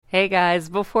Hey guys,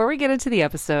 before we get into the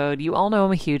episode, you all know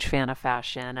I'm a huge fan of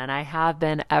fashion, and I have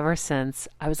been ever since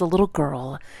I was a little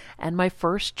girl. And my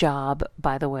first job,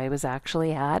 by the way, was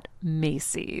actually at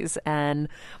Macy's. And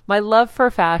my love for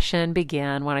fashion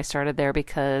began when I started there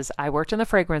because I worked in the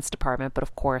fragrance department, but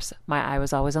of course, my eye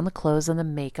was always on the clothes and the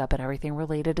makeup and everything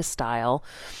related to style.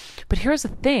 But here's the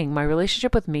thing, my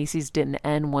relationship with Macy's didn't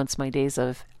end once my days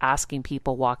of asking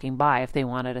people walking by if they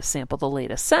wanted to sample the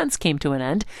latest scents came to an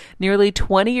end. Nearly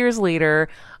 20 years later,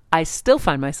 I still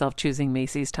find myself choosing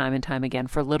Macy's time and time again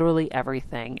for literally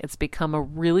everything. It's become a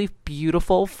really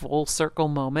beautiful full circle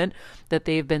moment that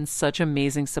they've been such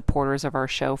amazing supporters of our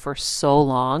show for so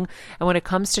long. And when it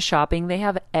comes to shopping, they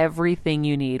have everything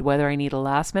you need, whether I need a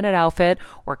last minute outfit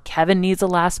or Kevin needs a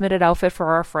last minute outfit for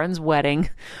our friend's wedding.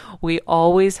 We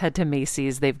always head to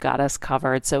Macy's. They've got us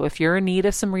covered. So if you're in need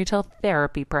of some retail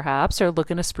therapy, perhaps, or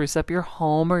looking to spruce up your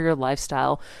home or your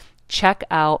lifestyle, check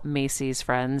out Macy's,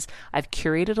 friends. I've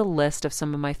curated a list of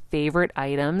some of my favorite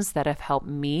items that have helped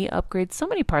me upgrade so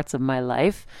many parts of my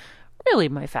life. Really,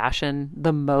 my fashion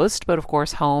the most, but of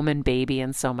course, home and baby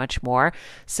and so much more.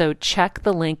 So check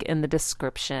the link in the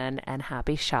description and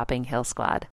happy shopping, Heal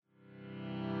Squad.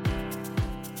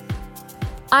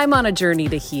 I'm on a journey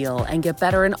to heal and get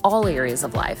better in all areas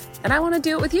of life, and I want to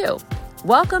do it with you.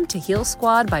 Welcome to Heal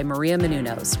Squad by Maria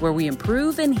Menounos, where we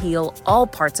improve and heal all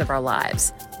parts of our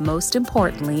lives, most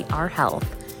importantly, our health.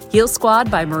 Heal Squad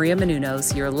by Maria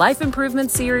Menounos, your life improvement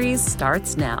series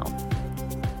starts now.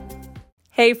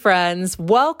 Hey friends,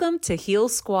 welcome to Heal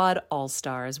Squad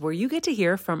All-Stars, where you get to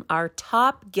hear from our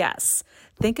top guests.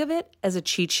 Think of it as a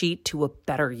cheat sheet to a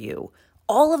better you.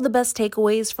 All of the best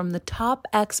takeaways from the top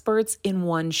experts in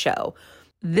one show.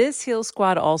 This Heal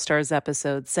Squad All-Stars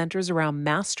episode centers around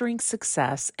mastering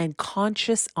success and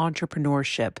conscious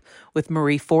entrepreneurship with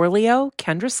Marie Forleo,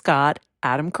 Kendra Scott,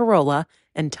 Adam Carolla,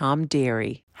 and Tom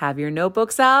Derry. Have your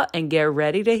notebooks out and get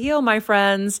ready to heal, my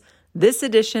friends. This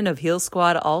edition of Heal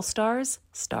Squad All-Stars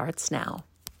starts now.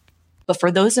 But for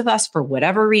those of us, for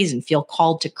whatever reason, feel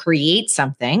called to create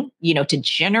something, to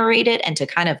generate it and to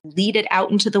kind of lead it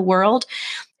out into the world.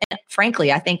 And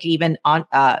frankly, I think even on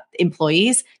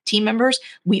employees, team members,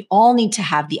 we all need to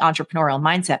have the entrepreneurial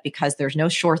mindset because there's no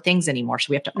sure things anymore. So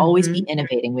we have to always be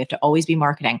innovating. We have to always be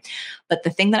marketing. But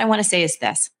the thing that I want to say is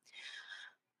this.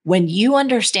 When you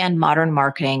understand modern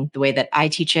marketing, the way that I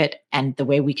teach it and the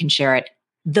way we can share it,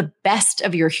 the best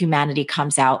of your humanity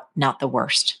comes out, not the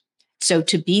worst. So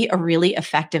to be a really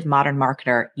effective modern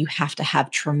marketer, you have to have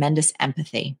tremendous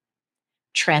empathy,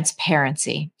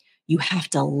 transparency. You have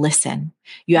to listen.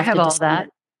 You have I have to all that.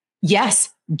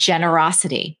 Yes,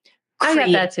 generosity. I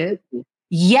got that too.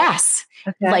 Yes.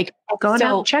 Okay. Going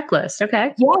down checklist.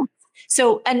 Okay. Yeah.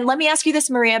 So, and let me ask you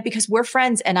this, Maria, because we're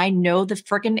friends and I know the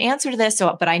freaking answer to this,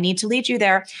 but I need to lead you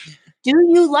there. Do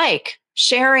you like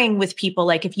sharing with people?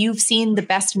 Like if you've seen the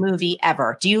best movie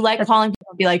ever, do you like calling people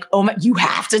and be like, oh my, you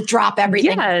have to drop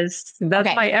everything? Yes.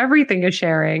 That's my everything is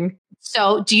sharing.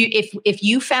 So do you, if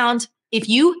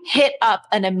you hit up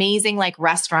an amazing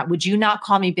restaurant, would you not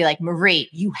call me and be like, Marie,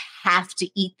 you have to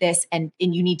eat this and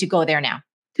you need to go there now?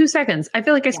 2 seconds. I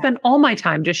feel like I spend all my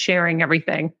time just sharing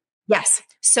everything. Yes.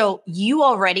 So you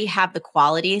already have the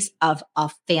qualities of a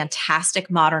fantastic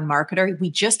modern marketer.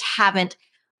 We just haven't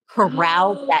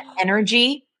corralled that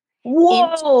energy.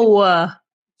 Whoa.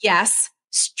 Yes.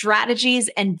 Strategies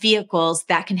and vehicles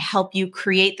that can help you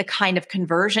create the kind of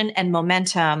conversion and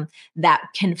momentum that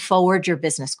can forward your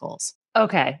business goals.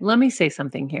 Okay. Let me say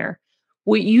something here.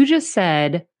 What you just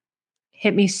said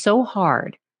hit me so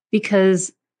hard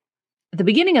because at the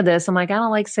beginning of this, I'm like, I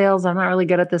don't like sales. I'm not really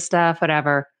good at this stuff,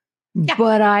 whatever. Yeah.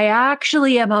 But I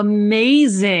actually am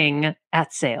amazing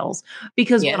at sales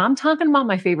because when I'm talking about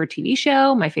my favorite TV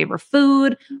show, my favorite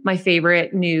food, my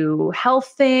favorite new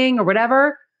health thing or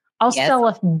whatever, I'll sell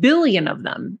 1 billion of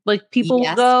them. Like people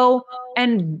will go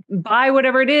and buy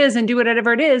whatever it is and do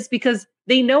whatever it is because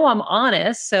they know I'm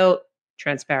honest. So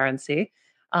transparency.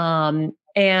 And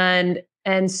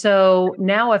so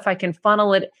now if I can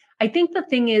funnel it, I think the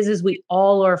thing is we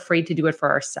all are afraid to do it for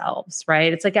ourselves,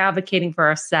 right? It's like advocating for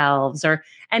ourselves or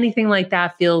anything like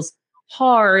that feels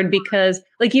hard because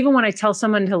even when I tell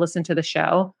someone to listen to the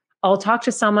show, I'll talk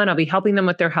to someone, I'll be helping them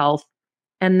with their health.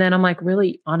 And then I'm like,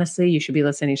 really, honestly, you should be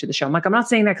listening to the show. I'm like, I'm not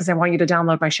saying that because I want you to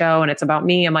download my show and it's about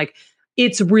me. I'm like,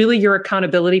 it's really your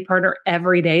accountability partner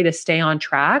every day to stay on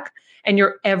track. And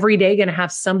you're every day going to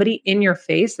have somebody in your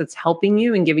face that's helping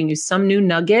you and giving you some new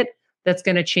nugget that's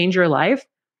going to change your life.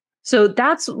 So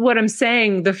that's what I'm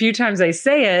saying the few times I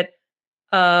say it.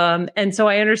 And so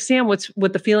I understand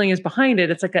what the feeling is behind it.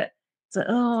 It's like So,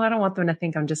 oh, I don't want them to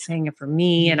think I'm just saying it for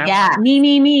me. And I Yeah. want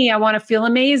me. I want to feel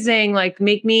amazing. Like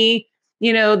make me,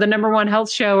 the number one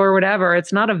health show or whatever.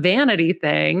 It's not a vanity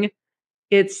thing.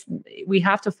 We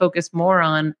have to focus more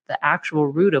on the actual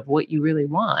root of what you really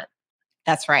want.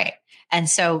 That's right. And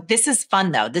so this is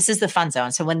fun though. This is the fun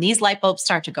zone. So when these light bulbs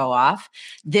start to go off,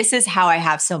 this is how I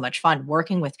have so much fun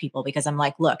working with people, because I'm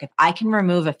like, look, if I can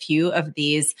remove a few of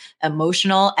these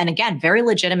emotional and again, very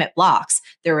legitimate blocks,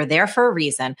 they were there for a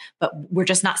reason, but we're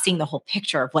just not seeing the whole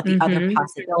picture of what the other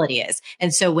possibility is.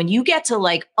 And so when you get to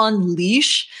like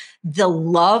unleash the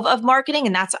love of marketing,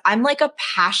 and I'm like a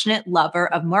passionate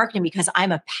lover of marketing because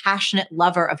I'm a passionate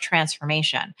lover of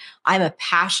transformation. I'm a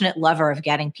passionate lover of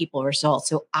getting people results.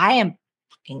 So I am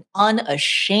fucking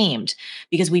unashamed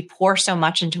because we pour so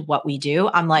much into what we do.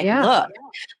 I'm like, look,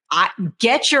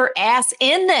 get your ass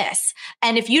in this.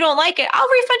 And if you don't like it, I'll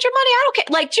refund your money. I don't care.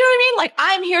 Like, do you know what I mean? Like,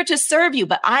 I'm here to serve you,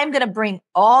 but I'm going to bring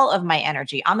all of my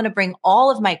energy. I'm going to bring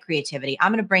all of my creativity.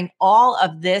 I'm going to bring all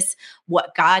of this,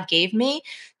 what God gave me.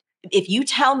 If you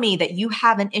tell me that you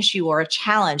have an issue or a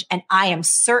challenge, and I am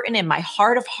certain in my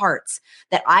heart of hearts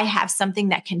that I have something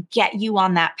that can get you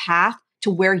on that path to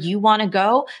where you want to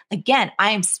go, again, I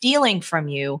am stealing from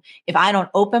you if I don't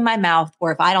open my mouth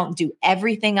or if I don't do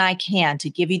everything I can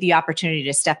to give you the opportunity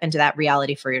to step into that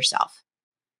reality for yourself.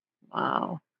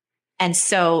 Wow. And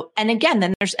so, and again,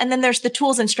 then there's the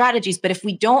tools and strategies. But if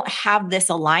we don't have this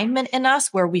alignment in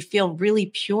us where we feel really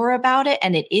pure about it,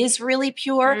 and it is really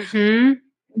pure,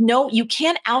 no, you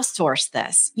can't outsource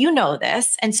this. You know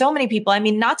this. And so many people, I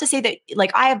mean, not to say that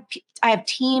like I have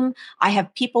team, I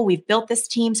have people, we've built this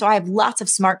team. So I have lots of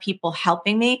smart people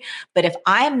helping me. But if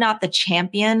I am not the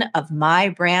champion of my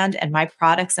brand and my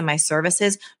products and my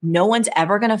services, no one's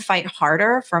ever going to fight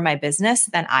harder for my business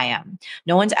than I am.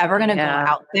 No one's ever going to go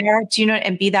out there,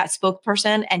 and be that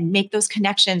spokesperson and make those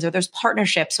connections or those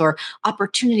partnerships or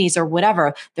opportunities or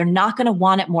whatever. They're not going to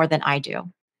want it more than I do.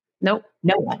 Nope.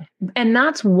 No one. And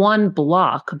that's one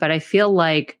block, but I feel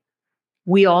like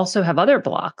we also have other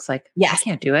blocks. Like, I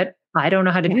can't do it. I don't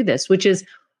know how to do this, which is,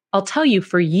 I'll tell you,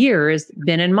 for years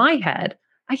been in my head.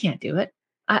 I can't do it.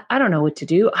 I don't know what to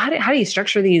do. How do you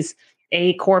structure these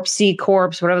A Corp, C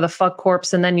Corps, whatever the fuck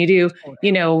Corps? And then you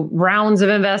do, rounds of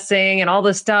investing and all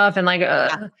this stuff. And like,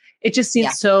 it just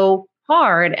seems so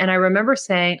hard. And I remember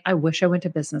saying, I wish I went to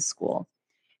business school.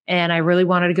 And I really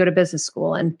wanted to go to business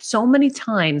school. And so many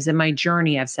times in my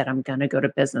journey, I've said, I'm going to go to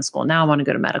business school. Now I want to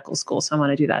go to medical school. So I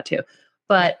want to do that too.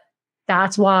 But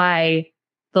that's why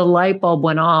the light bulb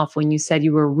went off when you said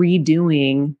you were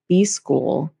redoing B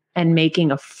school and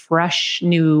making a fresh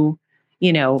new,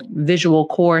 visual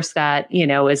course that,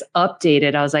 is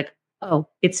updated. I was like, oh,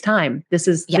 it's time. This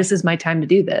is my time to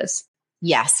do this.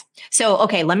 Yes. So,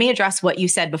 okay, let me address what you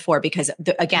said before, because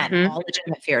again, all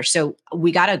legitimate fears. So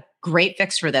we got a great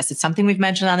fix for this. It's something we've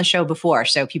mentioned on the show before.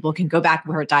 So people can go back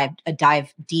and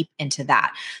dive deep into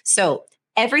that. So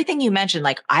everything you mentioned,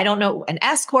 like, I don't know, an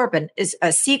S Corp and is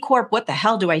a C Corp. What the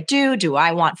hell do I do? Do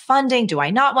I want funding? Do I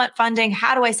not want funding?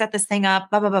 How do I set this thing up?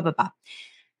 Blah, blah, blah, blah, blah.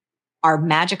 Our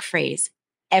magic phrase,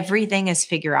 everything is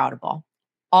figure outable.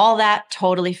 All that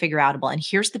totally figure outable. And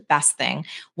here's the best thing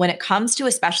when it comes to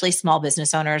especially small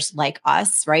business owners like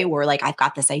us, right? We're like, I've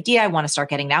got this idea. I want to start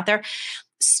getting it out there.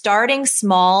 Starting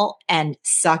small and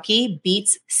sucky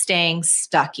beats staying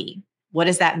stucky. What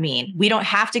does that mean? We don't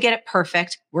have to get it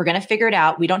perfect. We're going to figure it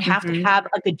out. We don't have to have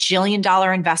a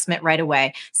gajillion-dollar investment right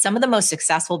away. Some of the most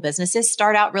successful businesses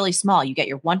start out really small. You get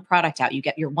your one product out, you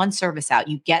get your one service out,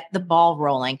 you get the ball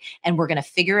rolling, and we're going to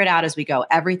figure it out as we go.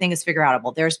 Everything is figure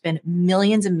outable. There's been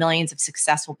millions and millions of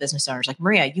successful business owners. Like,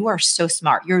 Maria, you are so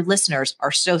smart. Your listeners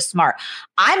are so smart.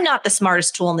 I'm not the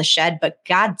smartest tool in the shed, but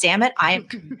God damn it, I am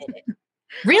committed.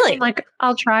 Really? Like,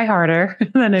 I'll try harder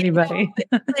than anybody.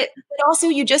 But also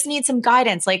you just need some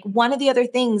guidance. Like, one of the other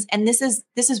things, and this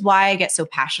is why I get so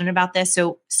passionate about this.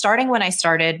 So starting when I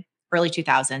started early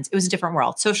 2000s, it was a different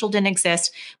world. Social didn't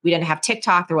exist. We didn't have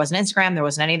TikTok. There wasn't Instagram. There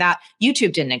wasn't any of that.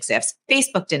 YouTube didn't exist.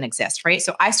 Facebook didn't exist, right?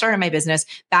 So I started my business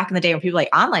back in the day when people were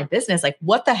like, online business, like,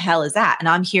 what the hell is that? And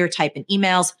I'm here typing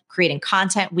emails, creating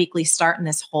content weekly, starting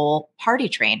this whole party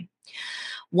train.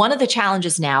 One of the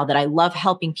challenges now that I love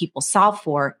helping people solve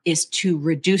for is to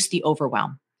reduce the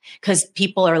overwhelm, because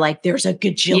people are like, there's a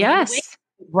gajillion ways,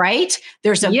 right?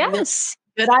 There's a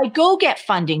Should I go get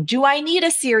funding? Do I need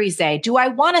a Series A? Do I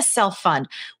want to self-fund?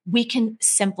 We can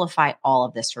simplify all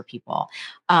of this for people.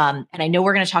 And I know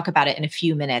we're going to talk about it in a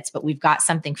few minutes, but we've got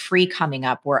something free coming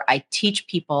up where I teach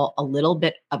people a little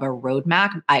bit of a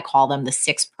roadmap. I call them the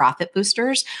 6 profit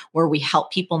boosters, where we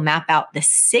help people map out the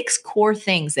 6 core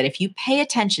things that if you pay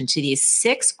attention to these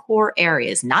 6 core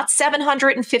areas, not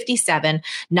 757,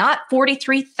 not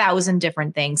 43,000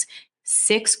 different things,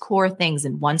 6 core things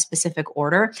in one specific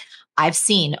order. I've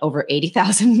seen over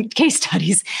 80,000 case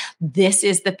studies. This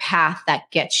is the path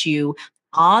that gets you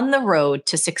on the road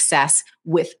to success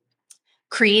with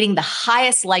creating the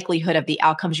highest likelihood of the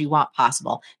outcomes you want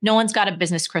possible. No one's got a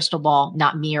business crystal ball,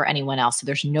 not me or anyone else. So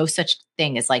there's no such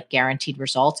thing as like guaranteed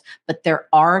results, but there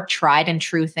are tried and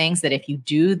true things that if you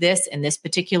do this in this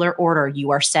particular order,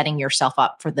 you are setting yourself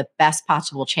up for the best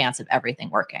possible chance of everything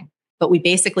working. But we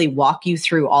basically walk you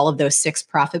through all of those 6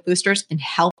 profit boosters and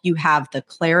help you have the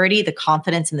clarity, the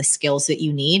confidence, and the skills that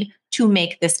you need to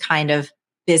make this kind of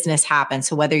business happen.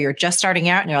 So whether you're just starting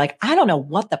out and you're like, I don't know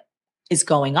what the is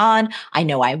going on. I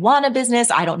know I want a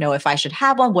business. I don't know if I should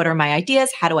have one. What are my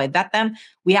ideas? How do I vet them?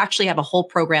 We actually have a whole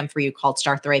program for you called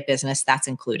Start the Right Business. That's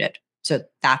included. So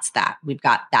that's that. We've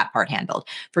got that part handled.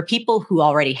 For people who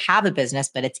already have a business,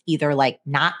 but it's either like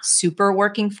not super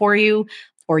working for you,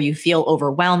 or you feel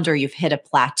overwhelmed, or you've hit a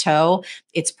plateau,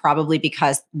 it's probably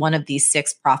because one of these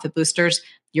 6 profit boosters,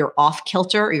 you're off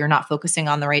kilter or you're not focusing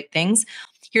on the right things.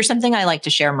 Here's something I like to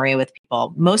share, Maria, with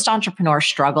people. Most entrepreneurs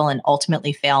struggle and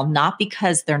ultimately fail, not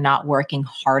because they're not working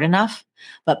hard enough,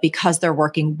 but because they're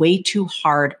working way too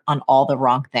hard on all the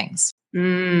wrong things.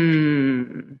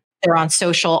 They're on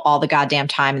social all the goddamn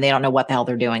time and they don't know what the hell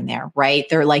they're doing there, right?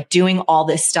 They're like doing all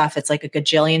this stuff. It's like a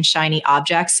gajillion shiny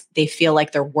objects. They feel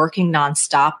like they're working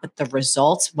nonstop, but the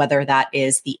results, whether that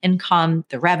is the income,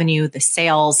 the revenue, the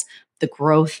sales, the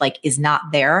growth, like is not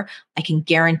there. I can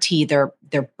guarantee they're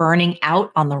burning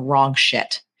out on the wrong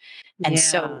shit. And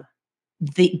so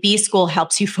the B School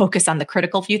helps you focus on the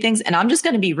critical few things. And I'm just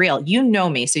going to be real. You know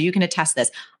me, so you can attest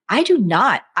this. I do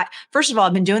not. First of all,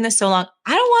 I've been doing this so long.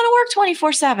 I don't want to work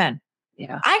 24/7.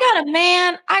 Yeah. I got a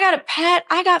man. I got a pet.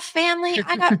 I got family.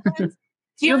 I got friends.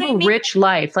 You have a rich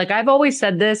life. Like I've always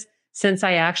said this since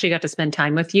I actually got to spend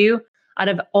time with you. Out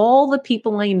of all the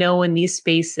people I know in these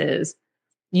spaces,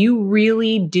 you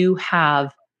really do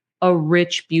have a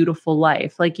rich, beautiful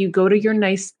life. Like you go to your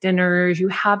nice dinners, you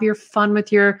have your fun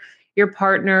with your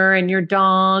partner and your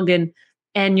dog,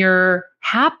 and you're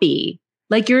happy.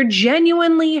 Like you're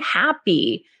genuinely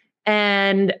happy.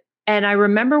 And I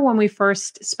remember when we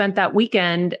first spent that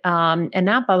weekend in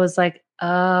Napa, I was like,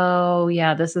 oh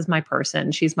yeah, this is my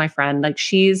person. She's my friend. Like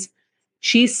she's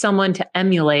someone to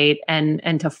emulate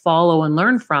and to follow and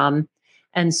learn from.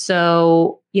 And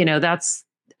so,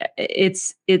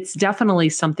 it's definitely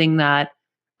something that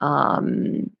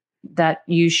that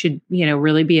you should,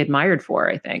 really be admired for,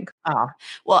 I think. Oh,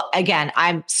 well, again,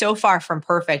 I'm so far from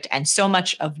perfect. And so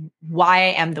much of why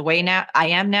I am the way now I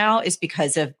am now is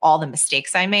because of all the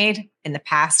mistakes I made in the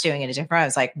past doing it different. I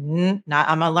was like, I'm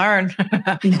gonna learn,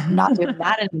 not doing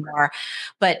that anymore.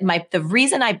 But the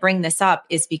reason I bring this up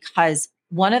is because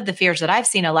one of the fears that I've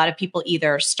seen a lot of people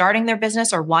either starting their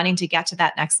business or wanting to get to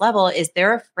that next level is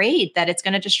they're afraid that it's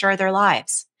going to destroy their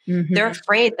lives. Mm-hmm. They're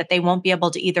afraid that they won't be able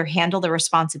to either handle the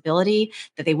responsibility,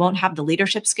 that they won't have the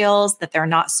leadership skills, that they're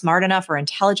not smart enough or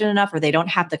intelligent enough, or they don't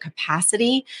have the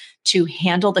capacity to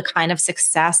handle the kind of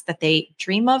success that they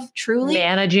dream of truly.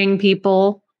 Managing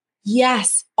people.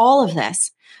 Yes, all of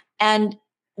this. And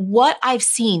what I've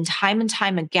seen time and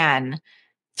time again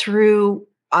through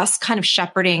us kind of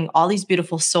shepherding all these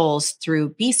beautiful souls through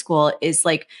B School is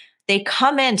like, they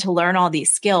come in to learn all these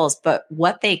skills, but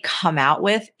what they come out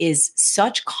with is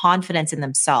such confidence in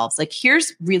themselves. Like,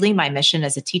 here's really my mission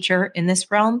as a teacher in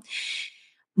this realm.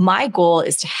 My goal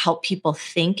is to help people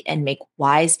think and make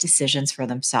wise decisions for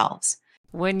themselves.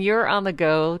 When you're on the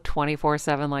go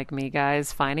 24/7 like me,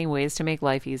 guys, finding ways to make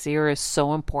life easier is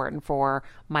so important for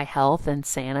my health and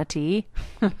sanity.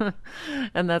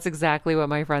 And that's exactly what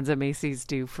my friends at Macy's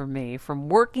do for me. From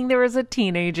working there as a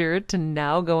teenager to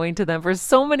now going to them for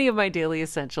so many of my daily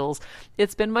essentials,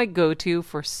 it's been my go-to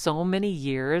for so many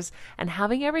years. And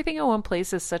having everything in one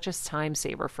place is such a time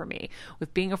saver for me.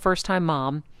 With being a first-time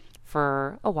mom,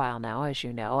 for a while now, as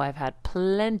you know, I've had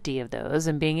plenty of those,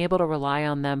 and being able to rely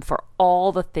on them for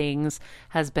all the things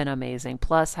has been amazing.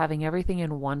 Plus, having everything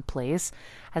in one place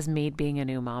has made being a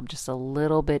new mom just a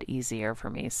little bit easier for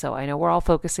me. So I know we're all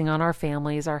focusing on our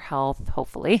families, our health,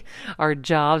 hopefully, our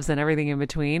jobs and everything in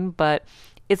between, but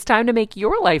It's time to make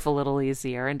your life a little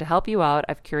easier, and to help you out,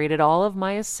 I've curated all of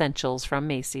my essentials from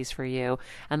Macy's for you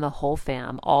and the whole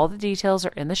fam. All the details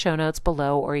are in the show notes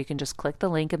below, or you can just click the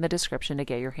link in the description to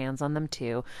get your hands on them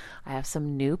too. I have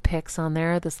some new picks on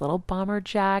there, this little bomber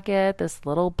jacket, this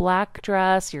little black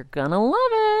dress. You're gonna love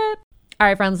it. All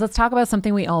right, friends, let's talk about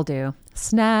something we all do.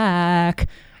 Snack.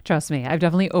 Trust me, I've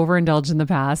definitely overindulged in the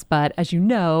past, but as you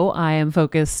know, I am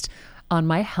focused on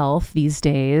my health these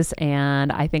days,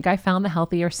 and I think I found the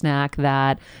healthier snack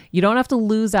that you don't have to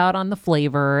lose out on the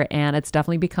flavor, and it's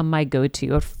definitely become my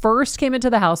go-to. It first came into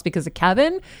the house because of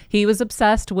Kevin. He was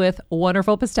obsessed with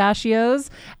wonderful pistachios,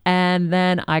 and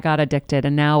then I got addicted,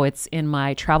 and now it's in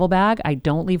my travel bag. I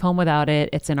don't leave home without it.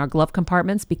 It's in our glove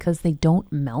compartments because they don't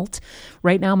melt.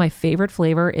 Right now, my favorite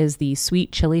flavor is the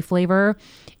sweet chili flavor.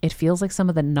 It feels like some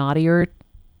of the naughtier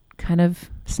kind of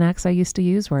snacks I used to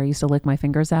use, where I used to lick my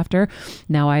fingers after.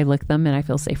 Now I lick them and I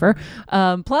feel safer.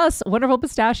 Plus, Wonderful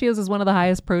Pistachios is one of the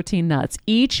highest protein nuts.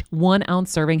 Each 1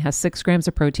 ounce serving has 6 grams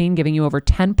of protein, giving you over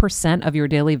 10% of your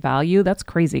daily value. That's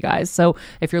crazy, guys. So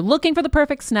if you're looking for the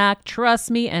perfect snack, trust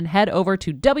me and head over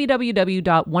to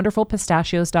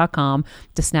www.wonderfulpistachios.com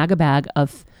to snag a bag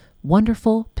of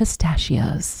wonderful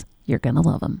pistachios. You're going to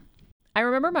love them. I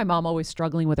remember my mom always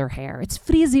struggling with her hair. It's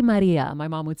frizzy, Maria, my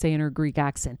mom would say in her Greek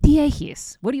accent.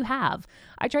 Diehis, what do you have?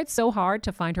 I tried so hard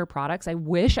to find her products. I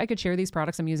wish I could share these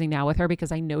products I'm using now with her,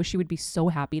 because I know she would be so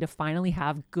happy to finally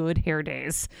have good hair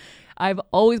days. I've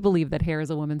always believed that hair is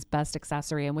a woman's best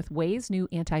accessory, and with Ouai's new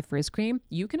anti-frizz cream,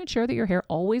 you can ensure that your hair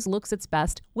always looks its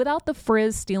best without the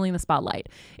frizz stealing the spotlight.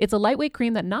 It's a lightweight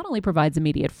cream that not only provides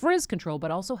immediate frizz control, but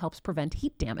also helps prevent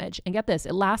heat damage. And get this,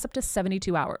 it lasts up to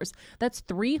 72 hours. That's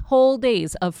 3 whole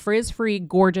days of frizz-free,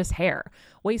 gorgeous hair.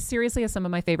 Ouai seriously has some of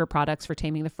my favorite products for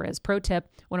taming the frizz. Pro tip,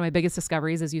 one of my biggest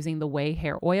discoveries is using the Ouai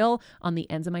hair oil on the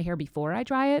ends of my hair before I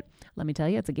dry it. Let me tell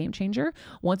you, it's a game changer.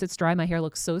 Once it's dry, my hair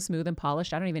looks so smooth and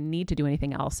polished, I don't even need to do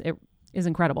anything else. It is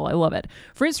incredible. I love it.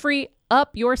 Frizz-free,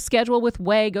 up your schedule with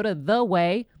Ouai. Go to the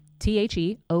Ouai,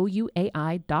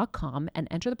 TheOuai.com, and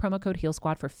enter the promo code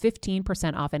HealSquad for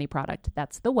 15% off any product.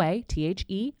 That's the Ouai,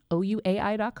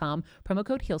 TheOuai.com, promo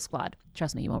code HealSquad.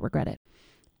 Trust me, you won't regret it.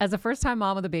 As a first-time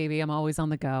mom of the baby, I'm always on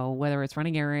the go, whether it's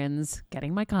running errands,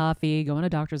 getting my coffee, going to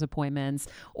doctor's appointments,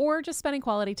 or just spending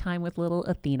quality time with little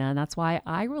Athena. And that's why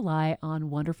I rely on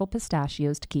Wonderful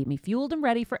Pistachios to keep me fueled and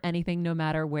ready for anything, no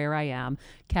matter where I am.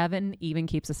 Kevin even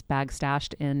keeps a bag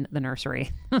stashed in the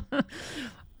nursery.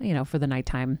 For the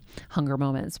nighttime hunger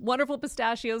moments. Wonderful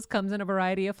Pistachios comes in a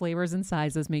variety of flavors and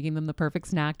sizes, making them the perfect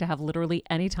snack to have literally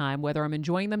any time, whether I'm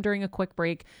enjoying them during a quick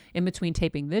break in between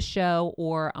taping this show,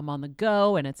 or I'm on the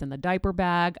go and it's in the diaper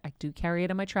bag. I do carry it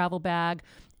in my travel bag,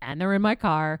 and they're in my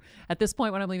car. At this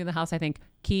point, when I'm leaving the house, I think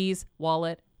keys,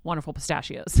 wallet, Wonderful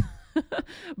Pistachios.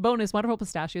 Bonus, Wonderful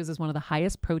Pistachios is one of the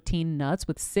highest protein nuts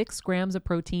with 6 grams of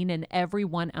protein in every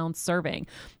 1 ounce serving.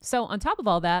 So on top of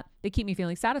all that, they keep me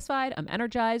feeling satisfied. I'm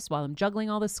energized while I'm juggling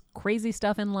all this crazy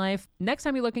stuff in life. Next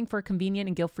time you're looking for a convenient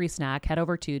and guilt-free snack, head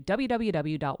over to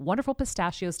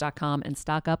www.wonderfulpistachios.com and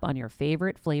stock up on your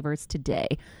favorite flavors today,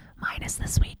 minus the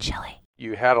sweet chili.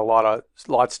 You had a lot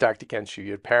stacked against you.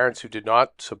 You had parents who did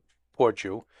not support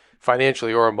you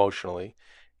financially or emotionally.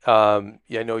 I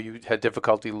know you had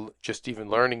difficulty just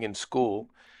even learning in school,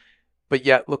 but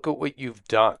yet look at what you've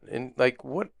done. And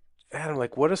what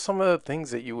are some of the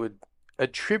things that you would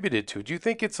attribute it to? Do you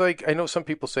think it's I know some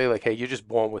people say hey, you're just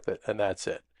born with it and that's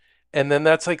it. And then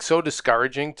that's so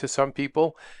discouraging to some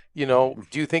people. Do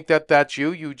you think that that's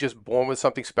you? You just born with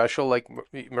something special like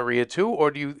Maria too?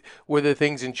 Or were there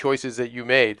things and choices that you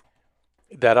made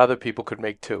that other people could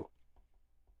make too?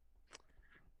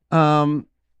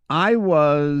 I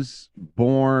was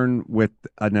born with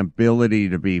an ability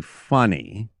to be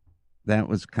funny. That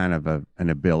was kind of an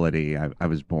ability I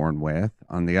was born with.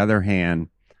 On the other hand,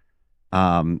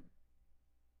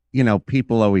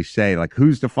 people always say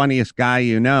who's the funniest guy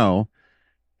you know?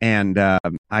 And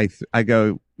I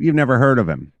go, you've never heard of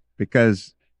him,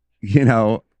 because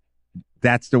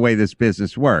that's the way this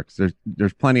business works.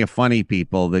 There's plenty of funny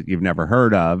people that you've never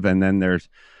heard of, and then there's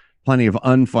plenty of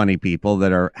unfunny people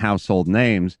that are household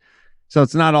names. So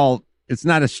it's not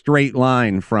a straight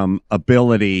line from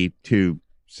ability to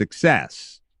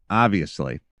success,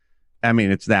 obviously. I mean,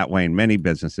 it's that way in many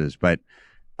businesses, but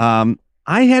I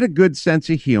had a good sense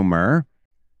of humor.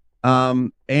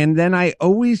 And then I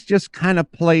always just kind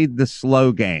of played the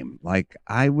slow game.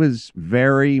 I was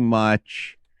very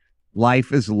much,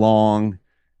 life is long.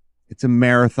 It's a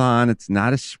marathon. It's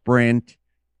not a sprint.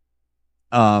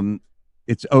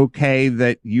 It's okay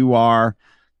that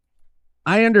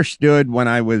I understood when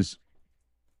I was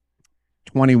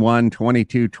 21,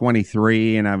 22,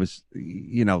 23, and I was,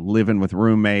 living with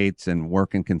roommates and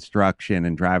working construction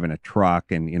and driving a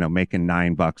truck and, making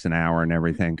 $9 an hour and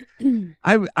everything.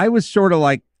 I was sort of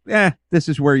like, this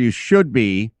is where you should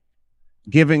be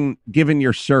given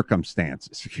your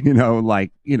circumstances,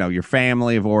 your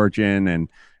family of origin and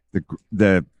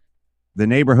the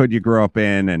neighborhood you grew up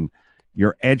in and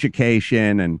your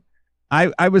education. And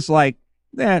I was like,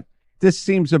 this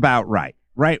seems about right.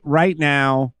 Right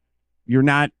now, you're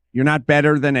not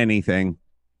better than anything.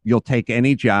 You'll take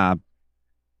any job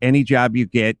you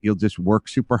get. You'll just work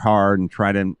super hard and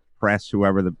try to impress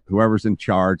whoever's in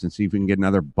charge and see if you can get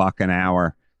another $1 an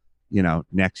hour,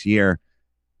 next year.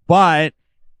 But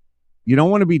you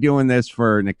don't want to be doing this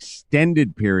for an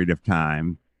extended period of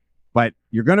time, but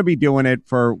you're going to be doing it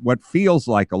for what feels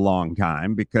like a long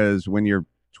time, because when you're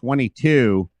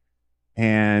 22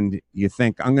 and you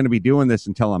think I'm going to be doing this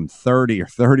until I'm 30 or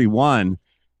 31,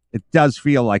 it does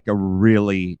feel like a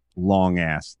really long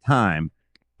ass time.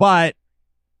 But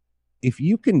if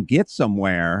you can get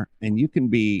somewhere and you can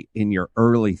be in your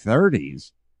early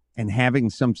 30s and having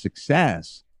some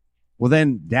success, well,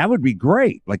 then that would be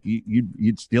great. Like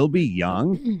you'd still be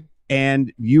young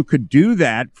and you could do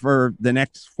that for the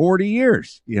next 40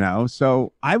 years,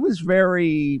 So I was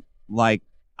very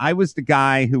I was the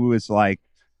guy who was like,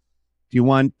 do you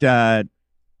want 10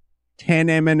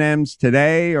 M&Ms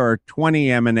today or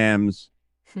 20 M&Ms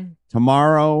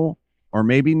tomorrow or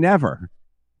maybe never?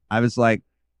 I was like,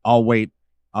 I'll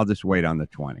just wait on the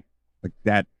 20. Like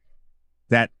that,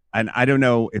 and I don't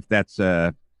know if that's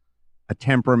a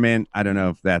temperament. I don't know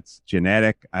if that's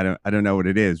genetic. I don't know what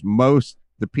it is. Most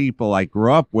the people I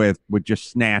grew up with would just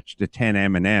snatch the 10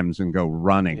 M&Ms and go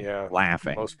running,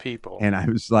 laughing. Most people. And I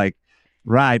was like,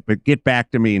 right, but get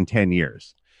back to me in 10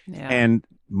 years. Yeah. And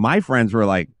my friends were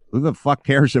like, who the fuck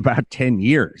cares about 10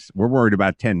 years? We're worried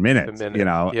about 10 minutes,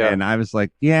 Yeah. And I was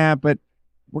like, yeah, but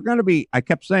I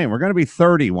kept saying, we're going to be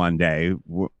 30 one day.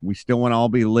 We still want to all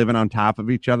be living on top of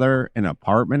each other in an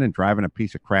apartment and driving a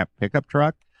piece of crap pickup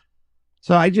truck.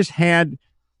 So I had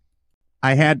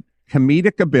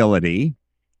comedic ability,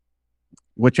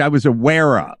 which I was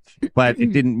aware of, but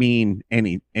it didn't mean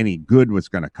any good was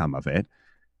going to come of it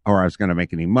or I was going to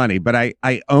make any money, but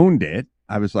I owned it.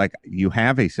 I was like, you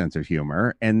have a sense of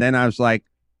humor. And then I was like,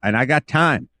 and I got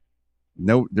time.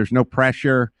 No, there's no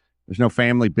pressure. There's no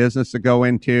family business to go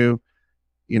into,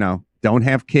 don't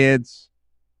have kids,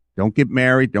 don't get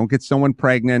married, don't get someone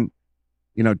pregnant,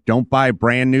 don't buy a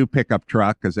brand new pickup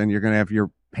truck, because then you're going to have your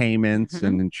payments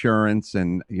and insurance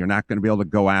and you're not going to be able to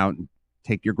go out and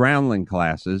take your groundling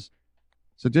classes.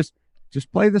 So just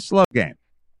play the slow game.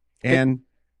 And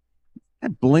I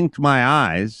blinked my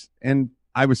eyes and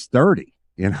I was 30,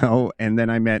 and then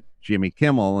I met Jimmy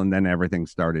Kimmel and then everything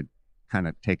started kind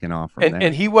of taking off from there.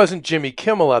 And he wasn't Jimmy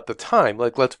Kimmel at the time.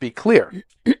 Like, let's be clear.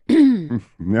 No. Do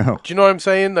you know what I'm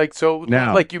saying? Like, so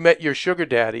No. Like you met your sugar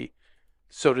daddy,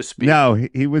 so to speak. No,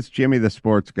 he was Jimmy the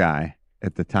sports guy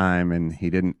at the time, and he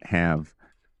didn't have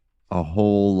a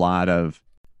whole lot of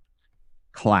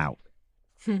clout.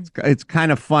 It's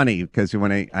kind of funny because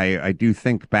when I do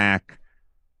think back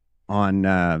on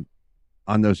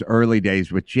those early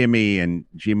days with Jimmy, and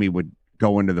Jimmy would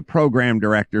go into the program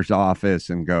director's office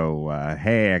and go,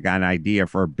 hey, I got an idea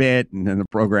for a bit. And then the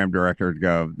program director would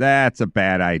go, that's a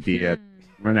bad idea.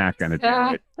 We're not going to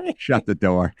do it. Shut the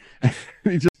door.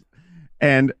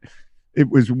 And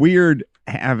it was weird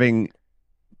having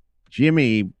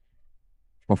Jimmy,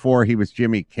 before he was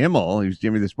Jimmy Kimmel, he was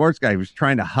Jimmy the sports guy. He was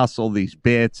trying to hustle these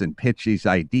bits and pitch these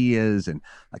ideas. And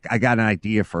like, I got an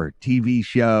idea for a TV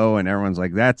show. And everyone's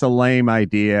like, that's a lame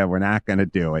idea. We're not going to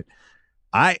do it.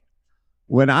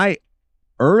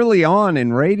 Early on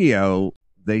in radio,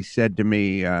 they said to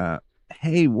me,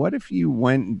 hey, what if you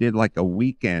went and did like a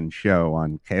weekend show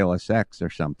on KLSX or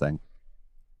something?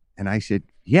 And I said,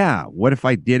 yeah, what if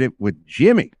I did it with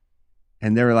Jimmy?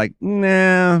 And they were like,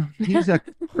 no, he's a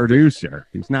producer.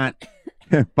 He's not.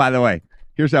 By the way,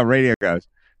 here's how radio goes.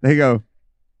 They go,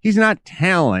 he's not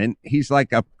talent. He's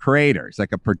like a creator. He's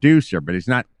like a producer, but he's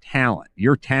not talent.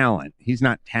 You're talent. He's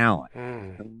not talent.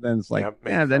 And then it's like,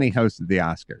 then he hosted the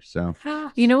Oscars. So,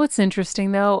 you know what's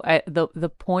interesting though?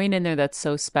 The point in there that's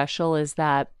so special is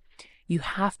that you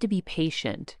have to be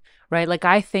patient, right? Like,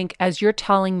 I think as you're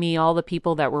telling me all the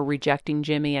people that were rejecting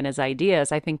Jimmy and his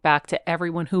ideas, I think back to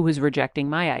everyone who was rejecting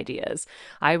my ideas.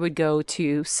 I would go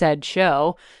to said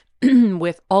show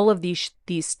with all of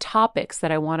these topics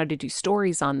that I wanted to do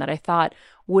stories on that I thought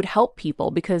would help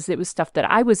people, because it was stuff that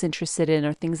I was interested in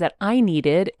or things that I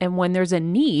needed. And when there's a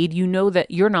need, you know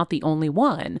that you're not the only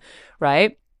one,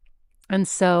 right? And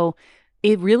so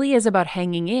it really is about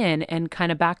hanging in, and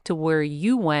kind of back to where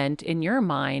you went in your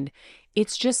mind.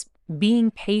 It's just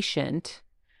being patient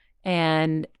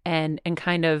and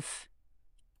kind of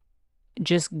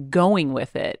just going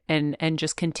with it, and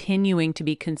just continuing to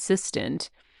be consistent,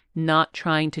 not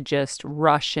trying to just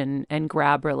rush and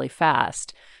grab really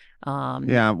fast.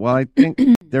 Yeah, well, I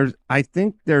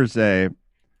think there's a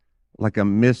like a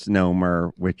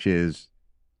misnomer, which is,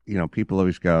 people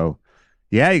always go,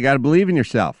 yeah, you got to believe in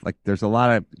yourself. Like there's a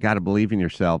lot of got to believe in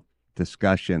yourself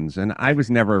discussions. And I was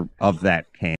never of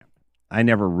that camp. I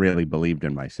never really believed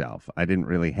in myself. I didn't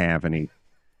really have any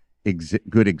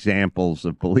good examples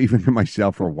of believing in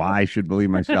myself or why I should believe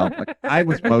in myself. Like I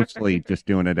was mostly just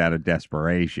doing it out of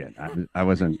desperation. I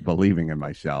wasn't believing in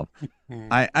myself.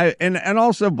 And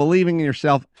also believing in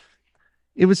yourself.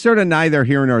 It was sort of neither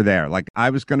here nor there. Like I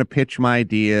was going to pitch my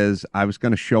ideas. I was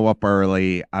going to show up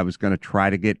early. I was going to try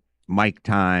to get mic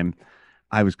time.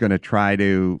 I was going to try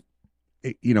to,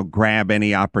 grab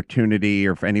any opportunity,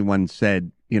 or if anyone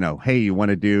said, hey, you want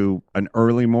to do an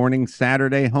early morning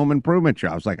Saturday home improvement show?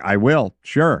 I was like, I will.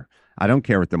 Sure. I don't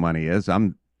care what the money is.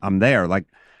 I'm there. Like,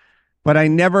 but I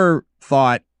never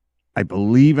thought I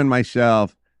believe in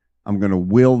myself. I'm going to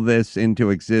will this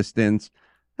into existence.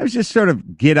 I was just sort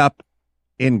of get up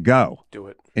and go. Do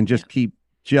it. And just keep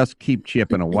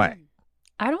chipping away.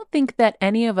 I don't think that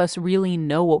any of us really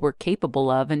know what we're capable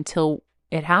of until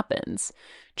it happens,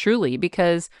 truly,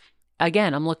 because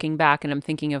again, I'm looking back and I'm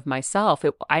thinking of myself.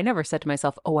 I never said to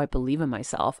myself, oh, I believe in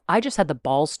myself. I just had the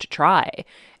balls to try.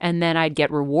 And then I'd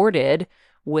get rewarded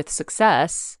with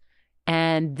success.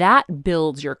 And that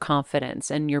builds your confidence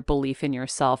and your belief in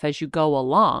yourself as you go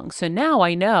along. So now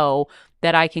I know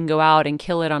that I can go out and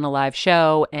kill it on a live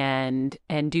show and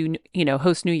do,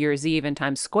 host New Year's Eve in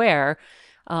Times Square.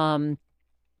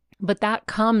 But that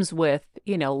comes with,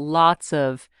 lots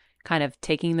of kind of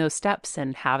taking those steps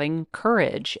and having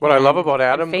courage. What I love about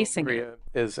Adam, facing Maria,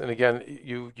 is, and again,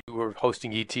 you were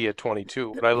hosting ET at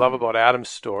 22. What I love about Adam's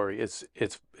story is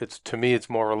it's to me it's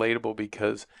more relatable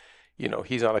because,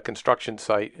 he's on a construction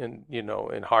site and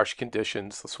in harsh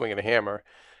conditions, swinging a hammer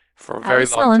for a very long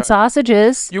selling time.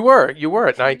 Sausages. You were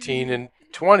at 19 and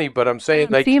 20, but I'm saying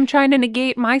see him trying to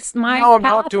negate my no, I'm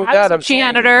not doing that. I'm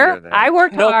janitor. I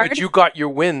worked hard. But you got your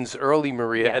wins early,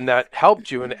 Maria, Yes. and that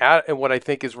helped you. And what I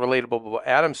think is relatable about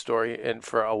Adam's story, and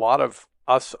for a lot of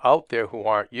us out there who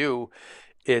aren't you,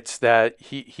 it's that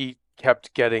he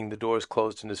kept getting the doors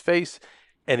closed in his face,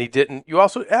 and he didn't. You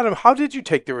also, Adam, how did you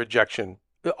take the rejection?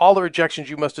 All the rejections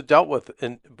you must have dealt with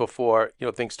before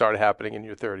things started happening in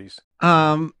your 30s.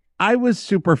 I was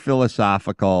super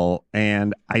philosophical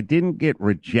and I didn't get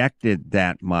rejected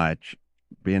that much.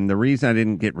 And the reason I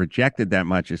didn't get rejected that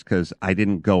much is because I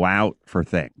didn't go out for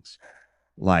things.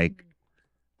 Like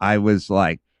I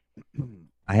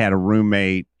had a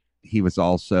roommate. He was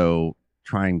also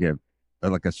trying to,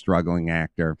 like a struggling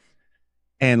actor.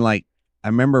 And like, I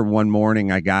remember one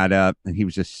morning I got up and he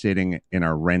was just sitting in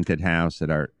our rented house at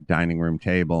our dining room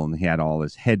table, and he had all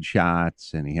his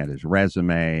headshots and he had his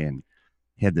resume, and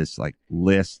he had this like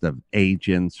list of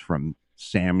agents from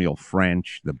Samuel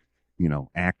French, the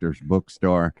actor's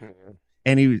bookstore. Mm-hmm.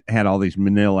 And he had all these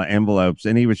manila envelopes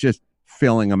and he was just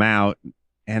filling them out.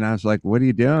 And I was like, what are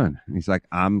you doing? And he's like,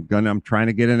 I'm trying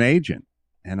to get an agent.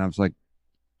 And I was like,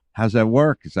 how's that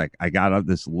work? He's like, I got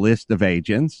this list of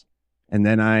agents, and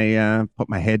then I put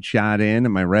my headshot in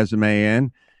and my resume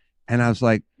in. And I was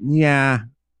like, yeah,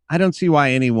 I don't see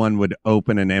why anyone would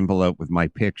open an envelope with my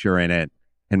picture in it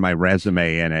and my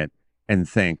resume in it and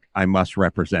think I must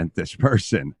represent this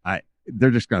person.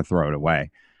 They're just going to throw it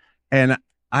away. And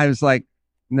I was like,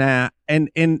 nah. And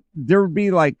there would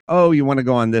be like, oh, you want to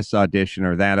go on this audition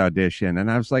or that audition? And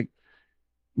I was like,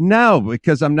 no,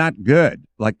 because I'm not good.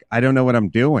 Like, I don't know what I'm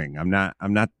doing. I'm not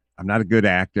a good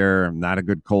actor. I'm not a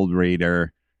good cold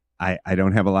reader. I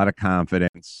don't have a lot of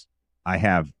confidence. I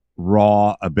have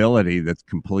raw ability that's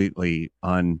completely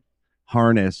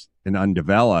unharnessed and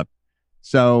undeveloped.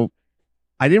 So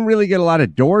I didn't really get a lot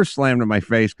of doors slammed in my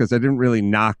face because I didn't really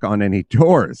knock on any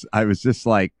doors. I was just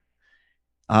like,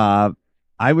 I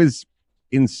was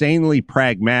insanely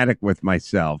pragmatic with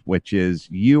myself, which is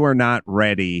you are not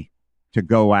ready to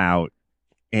go out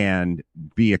and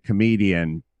be a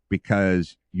comedian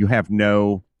because you have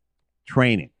no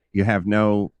training. You have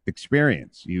no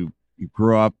experience. You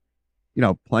grew up,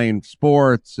 playing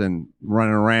sports and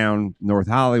running around North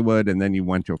Hollywood, and then you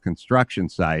went to a construction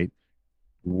site.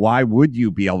 Why would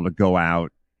you be able to go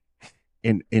out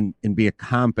and be a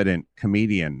competent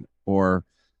comedian or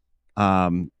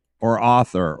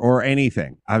author or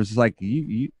anything? I was like,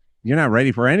 you're not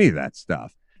ready for any of that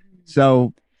stuff.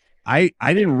 So I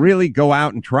didn't really go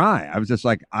out and try. I was just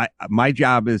like, my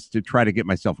job is to try to get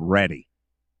myself ready.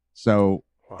 So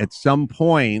at some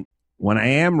point when I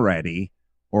am ready,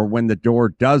 or when the door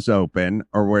does open,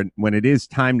 or when it is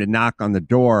time to knock on the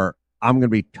door, I'm going to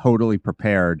be totally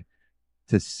prepared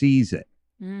to seize it.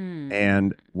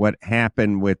 And what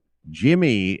happened with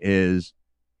Jimmy is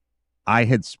I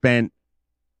had spent,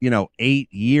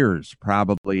 8 years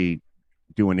probably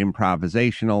doing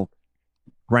improvisational,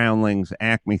 Groundlings,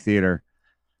 Acme Theater,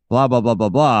 blah, blah, blah, blah,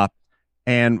 blah.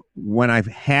 And when I've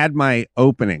had my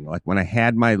opening, like when I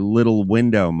had my little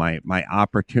window, my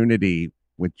opportunity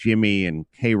with Jimmy and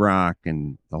K-Rock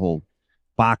and the whole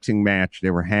boxing match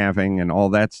they were having and all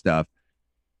that stuff,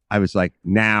 I was like,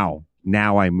 now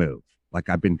I move. Like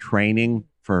I've been training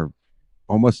for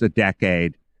almost a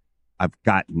decade. I've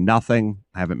got nothing.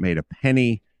 I haven't made a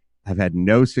penny. I've had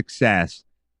no success.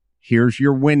 Here's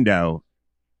your window.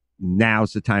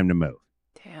 Now's the time to move.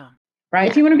 Damn. Right.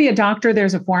 If you want to be a doctor,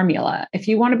 there's a formula. If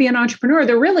you want to be an entrepreneur,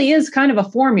 there really is kind of a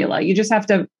formula. You just have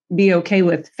to be okay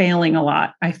with failing a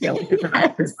lot, I feel like, as an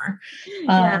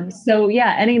entrepreneur. So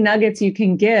yeah, any nuggets you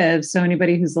can give so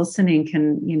anybody who's listening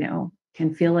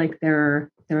can feel like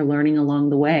they're learning along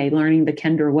the way, learning the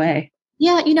Kendra way.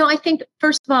 Yeah, I think,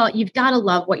 first of all, you've got to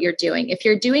love what you're doing. If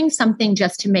you're doing something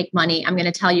just to make money, I'm going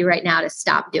to tell you right now to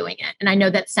stop doing it. And I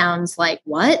know that sounds like,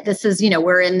 what? This is,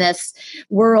 we're in this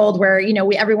world where,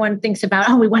 everyone thinks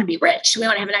about, we want to be rich. We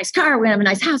want to have a nice car. We want to have a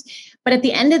nice house. But at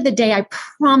the end of the day, I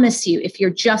promise you, if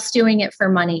you're just doing it for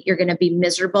money, you're going to be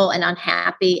miserable and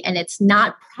unhappy. And it's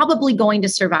not probably going to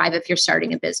survive if you're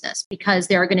starting a business, because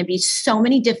there are going to be so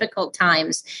many difficult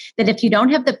times that if you don't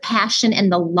have the passion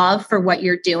and the love for what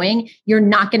you're doing, you're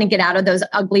not going to get out of those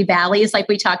ugly valleys like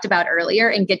we talked about earlier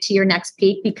and get to your next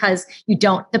peak, because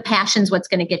the passion's what's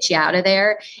going to get you out of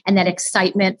there, and that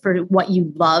excitement for what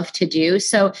you love to do.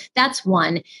 So that's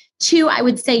one. Two, I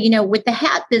would say, with the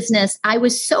hat business, I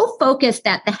was so focused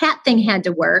that the hat thing had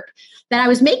to work that I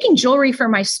was making jewelry for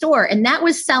my store, and that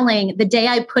was selling the day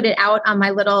I put it out on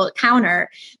my little counter.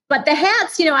 But the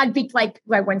hats, I'd be like,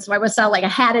 so I would sell like a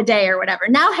hat a day or whatever.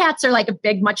 Now hats are like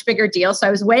a much bigger deal. So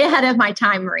I was way ahead of my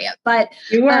time, Maria. But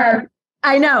you were.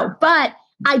 I know, but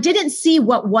I didn't see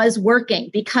what was working,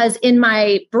 because in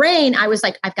my brain, I was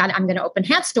like, I'm going to open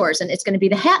hat stores and it's going to be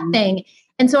the hat thing.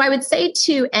 And so I would say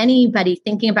to anybody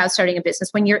thinking about starting a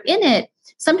business, when you're in it,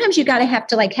 sometimes you got to have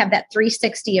that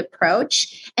 360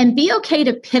 approach and be okay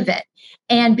to pivot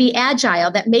and be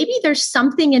agile, that maybe there's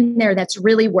something in there that's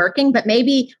really working, but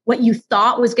maybe what you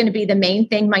thought was going to be the main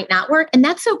thing might not work. And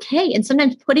that's okay. And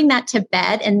sometimes putting that to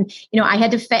bed, and,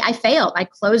 I failed. I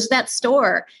closed that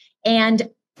store, and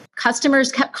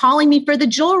customers kept calling me for the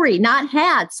jewelry, not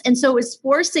hats. And so it was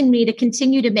forcing me to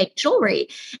continue to make jewelry.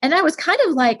 And I was kind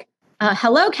of like,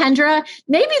 hello, Kendra,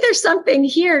 maybe there's something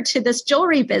here to this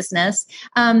jewelry business.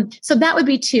 So that would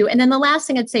be two. And then the last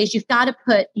thing I'd say is you've got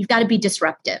to be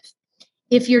disruptive.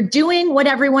 If you're doing what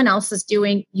everyone else is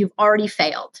doing, you've already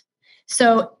failed.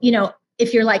 So,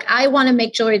 if you're like, I want to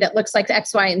make jewelry that looks like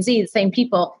X, Y, and Z, the same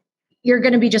people, you're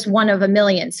going to be just one of a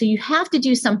million. So you have to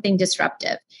do something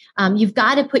disruptive. You've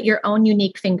got to put your own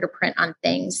unique fingerprint on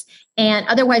things. And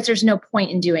otherwise, there's no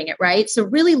point in doing it, right? So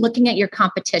really looking at your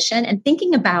competition and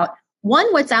thinking about, one,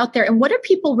 what's out there and what do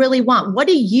people really want? What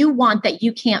do you want that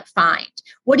you can't find?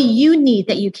 What do you need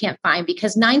that you can't find?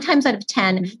 Because 9 times out of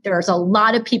 10, there's a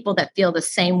lot of people that feel the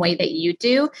same way that you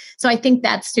do. So I think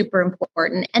that's super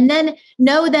important. And then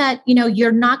know that,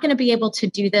 you're not going to be able to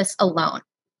do this alone.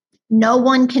 No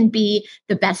one can be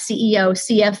the best CEO,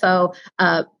 CFO,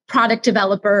 product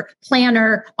developer,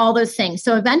 planner, all those things.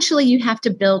 So eventually you have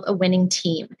to build a winning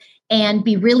team and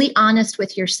be really honest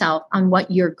with yourself on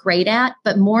what you're great at,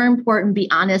 but more important,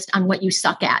 be honest on what you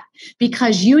suck at,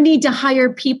 because you need to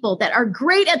hire people that are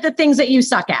great at the things that you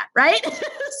suck at, right?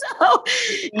 So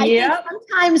I think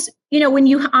sometimes, when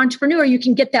you entrepreneur, you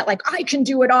can get that like, I can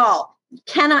do it all.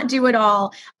 Cannot do it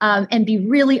all, and be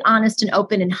really honest and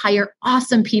open and hire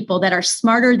awesome people that are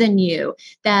smarter than you,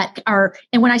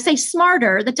 and when I say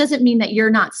smarter, that doesn't mean that you're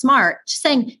not smart. Just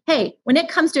saying, hey, when it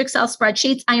comes to Excel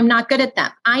spreadsheets, I am not good at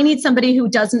them. I need somebody who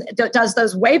does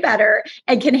those way better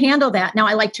and can handle that. Now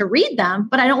I like to read them,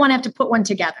 but I don't want to have to put one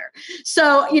together.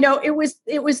 So,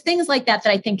 it was things like that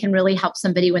I think can really help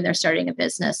somebody when they're starting a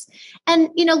business. And,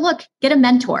 look, get a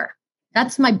mentor.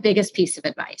 That's my biggest piece of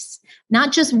advice.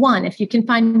 Not just one, if you can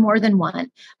find more than one.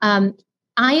 I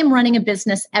am running a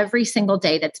business every single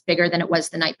day that's bigger than it was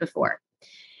the night before.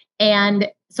 And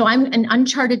so I'm in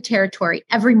uncharted territory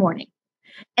every morning.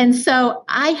 And so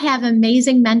I have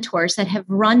amazing mentors that have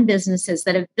run businesses,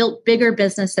 that have built bigger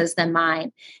businesses than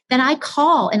mine, that I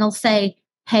call and I'll say,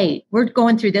 hey, we're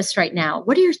going through this right now.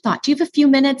 What are your thoughts? Do you have a few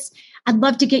minutes? I'd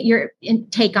love to get your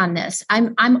take on this.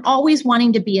 I'm always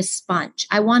wanting to be a sponge.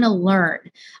 I want to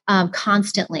learn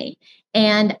constantly.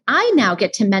 And I now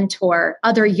get to mentor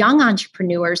other young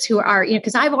entrepreneurs who are,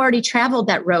 because I've already traveled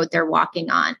that road they're walking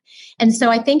on. And so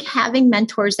I think having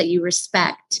mentors that you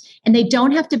respect, and they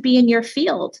don't have to be in your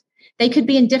field. They could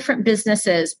be in different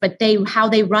businesses, but how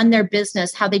they run their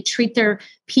business, how they treat their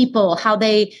people, how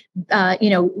they,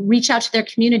 reach out to their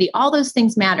community, all those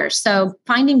things matter. So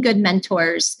finding good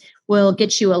mentors will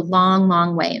get you a long,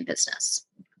 long way in business.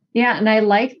 Yeah. And I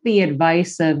like the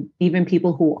advice of even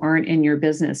people who aren't in your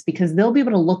business, because they'll be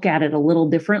able to look at it a little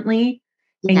differently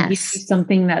and give you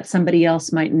something that somebody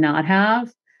else might not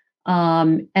have.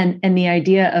 And the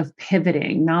idea of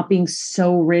pivoting, not being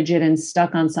so rigid and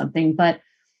stuck on something. But,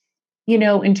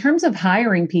 in terms of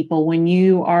hiring people, when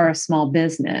you are a small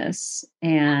business,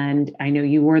 and I know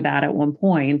you were that at one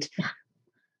point,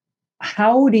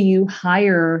 how do you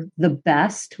hire the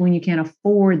best when you can't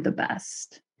afford the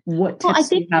best? What tips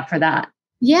do you have for that?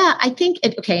 Yeah, I think,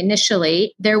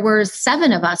 initially there were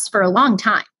 7 of us for a long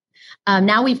time.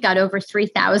 Now we've got over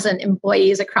 3,000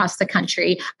 employees across the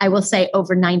country. I will say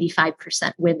over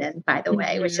 95% women, by the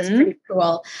way, which is pretty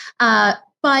cool.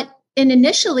 But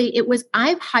initially it was,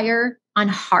 I hire on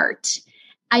heart.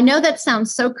 I know that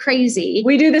sounds so crazy.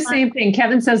 We do the same thing.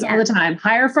 Kevin says all the time,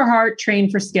 hire for heart, train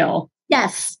for skill.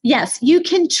 Yes. You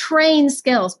can train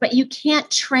skills, but you can't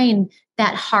train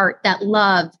that heart, that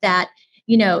love, that,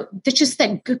 just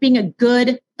that being a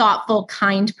good, thoughtful,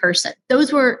 kind person.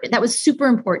 That was super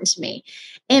important to me.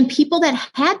 And people that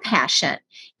had passion,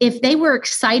 if they were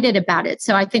excited about it.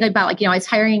 So I think about I was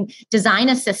hiring design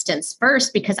assistants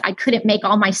first because I couldn't make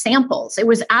all my samples. It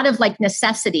was out of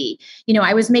necessity.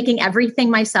 I was making everything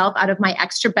myself out of my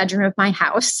extra bedroom of my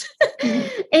house.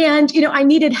 And, I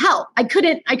needed help. I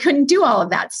couldn't do all of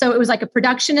that. So it was like a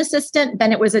production assistant.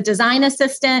 Then it was a design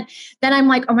assistant. Then I'm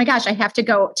like, oh my gosh, I have to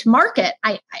go to market.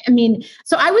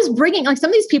 So I was bringing, some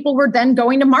of these people were then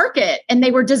going to market, and they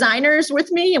were designers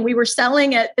with me, and we were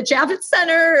selling at the Javits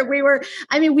Center.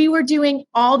 We were doing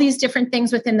all these different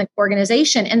things within the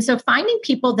organization. And so finding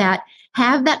people that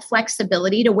have that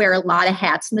flexibility to wear a lot of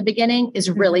hats in the beginning is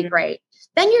really great.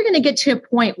 Then you're going to get to a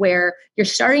point where you're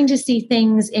starting to see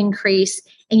things increase,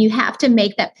 and you have to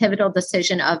make that pivotal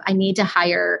decision of, I need to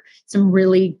hire some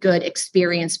really good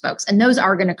experienced folks. And those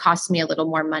are going to cost me a little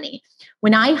more money.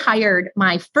 When I hired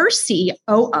my first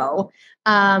COO,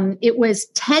 it was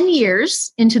 10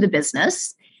 years into the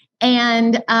business.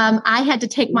 And I had to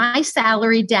take my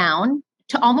salary down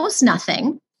to almost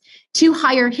nothing to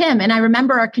hire him. And I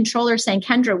remember our controller saying,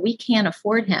 Kendra, we can't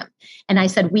afford him. And I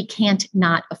said, we can't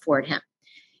not afford him.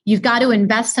 You've got to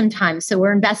invest sometimes. So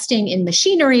we're investing in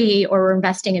machinery, or we're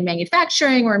investing in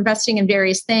manufacturing, or investing in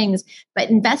various things.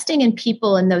 But investing in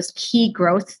people in those key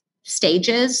growth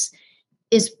stages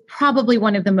is probably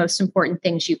one of the most important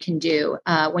things you can do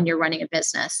when you're running a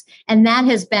business. And that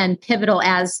has been pivotal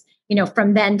as,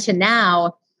 from then to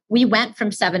now. We went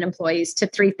from 7 employees to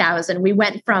 3,000. We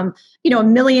went from,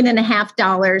 $1.5 million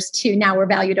to now we're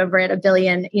valued over at $1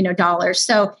 billion, dollars.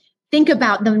 So think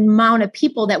about the amount of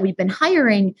people that we've been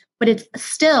hiring, but it's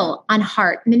still on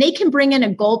heart. They can bring in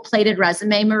a gold-plated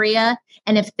resume, Maria.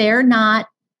 And if they're not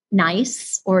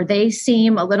nice, or they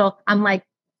seem a little, I'm like,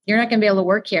 you're not going to be able to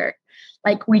work here.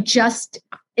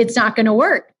 It's not going to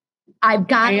work. I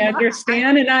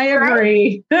understand and I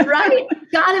agree. Right.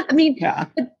 Got it. Yeah.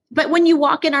 But when you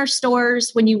walk in our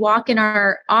stores, when you walk in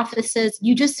our offices,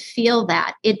 you just feel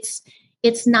that it's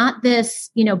not this,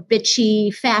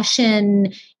 bitchy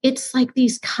fashion. It's like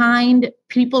these kind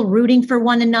people rooting for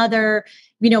one another.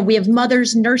 We have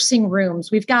mothers' nursing rooms.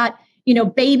 We've got,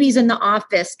 babies in the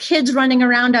office, kids running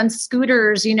around on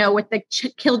scooters, with the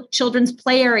children's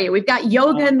play area. We've got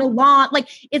yoga in the lawn.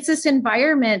 It's this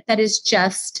environment that is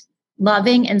just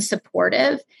loving and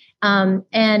supportive. And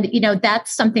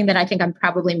that's something that I think I'm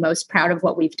probably most proud of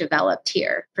what we've developed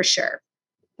here, for sure.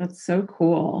 That's so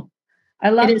cool. I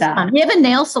love that. Fun. We have a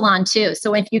nail salon too.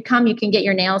 So if you come, you can get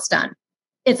your nails done.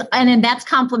 And that's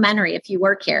complimentary if you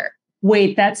work here.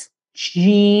 Wait, that's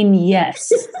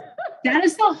genius. That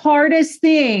is the hardest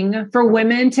thing for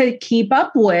women to keep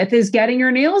up with, is getting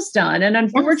your nails done. And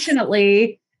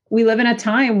unfortunately, we live in a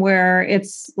time where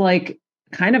it's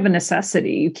kind of a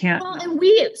necessity. You can't. Well, and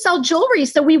we sell jewelry,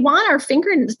 so we want our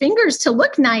fingers to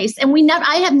look nice, and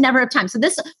I have never have time. So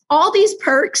all these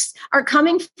perks are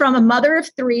coming from a mother of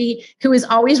 3 who is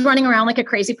always running around like a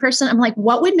crazy person. I'm like,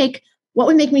 what would make what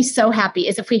would make me so happy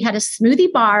is if we had a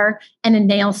smoothie bar and a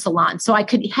nail salon. So I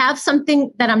could have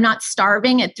something that I'm not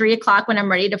starving at 3:00 when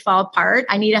I'm ready to fall apart.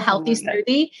 I need a healthy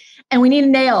smoothie and we need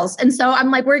nails. And so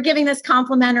I'm like, we're giving this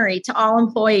complimentary to all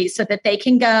employees so that they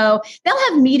can go. They'll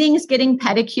have meetings getting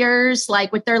pedicures,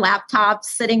 like with their laptops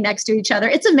sitting next to each other.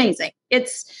 It's amazing.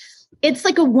 It's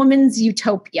like a woman's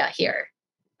utopia here.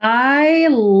 I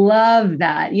love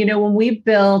that. When we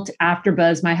built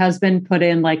AfterBuzz, my husband put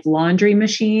in like laundry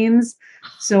machines.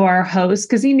 So our hosts,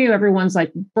 because he knew everyone's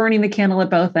like burning the candle at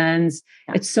both ends.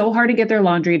 Yeah. It's so hard to get their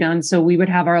laundry done. So we would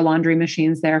have our laundry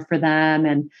machines there for them.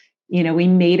 And, we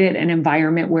made it an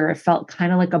environment where it felt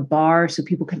kind of like a bar. So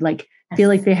people could like feel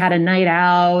like they had a night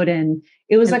out. And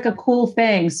it was like a cool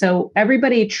thing. So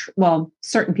everybody,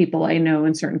 certain people I know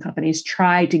in certain companies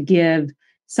try to give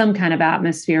some kind of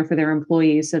atmosphere for their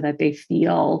employees so that they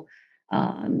feel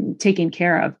taken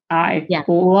care of. I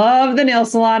love the nail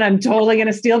salon. I'm totally going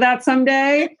to steal that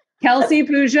someday. Kelsey,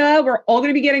 Pooja, we're all going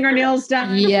to be getting our nails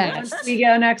done. Yes. Once we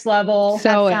go next level.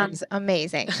 So that sounds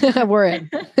amazing. We're in.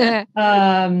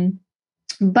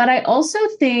 But I also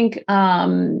think,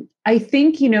 the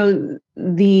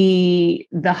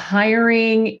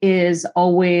hiring is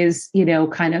always,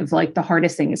 kind of like the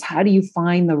hardest thing is how do you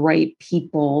find the right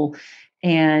people?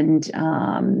 And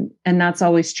that's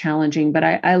always challenging, but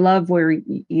I love where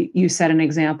you set an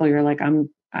example. You're like,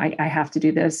 I have to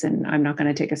do this and I'm not going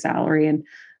to take a salary. And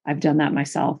I've done that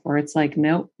myself where it's like,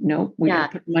 nope, we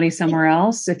got to put money somewhere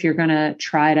else if you're going to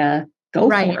try to go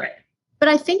for it. But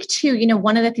I think too,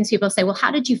 one of the things people say, well,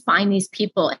 how did you find these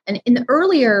people? And in the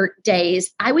earlier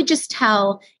days, I would just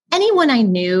tell anyone I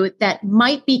knew that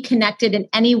might be connected in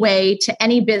any way to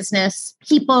any business,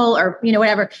 people, or,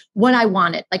 whatever, what I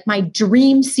wanted, like my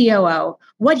dream COO,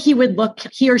 what he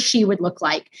or she would look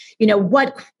like,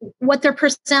 what their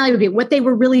personality would be, what they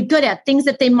were really good at, things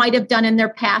that they might have done in their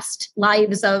past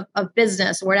lives of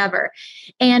business or whatever.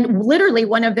 And literally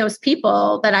one of those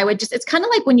people that I would it's kind of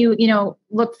like when you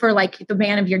look for like the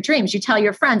man of your dreams, you tell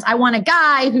your friends, I want a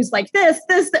guy who's like this,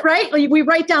 that, right? We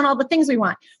write down all the things we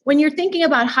want. When you're thinking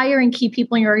about hiring key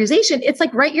people in your organization, it's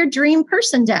like write your dream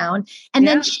person down and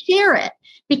then share it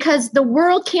because the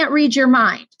world can't read your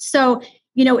mind. So,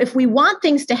 if we want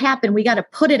things to happen, we got to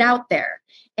put it out there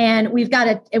and we've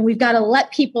got to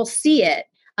let people see it.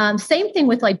 Same thing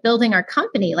with like building our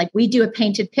company. Like we do a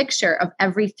painted picture of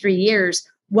every 3 years,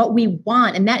 what we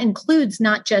want. And that includes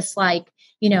not just like,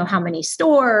 how many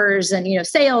stores and,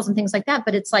 sales and things like that,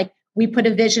 but it's like, we put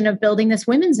a vision of building this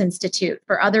women's institute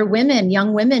for other women,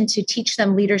 young women, to teach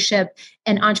them leadership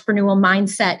and entrepreneurial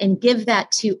mindset and give that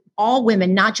to all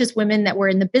women, not just women that were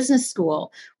in the business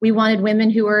school. We wanted women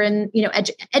who were in,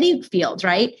 any fields,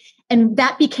 right? And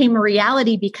that became a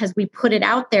reality because we put it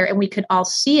out there and we could all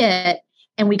see it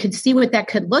and we could see what that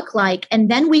could look like.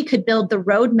 And then we could build the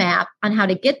roadmap on how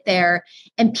to get there.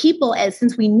 And people,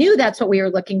 since we knew that's what we were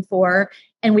looking for,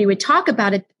 and we would talk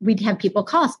about it, we'd have people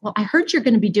call us. Well, I heard you're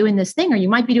going to be doing this thing, or you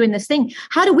might be doing this thing.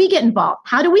 How do we get involved?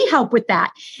 How do we help with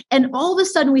that? And all of a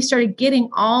sudden, we started getting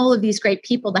all of these great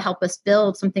people to help us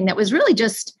build something that was really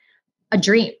just a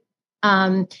dream.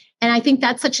 And I think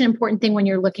that's such an important thing when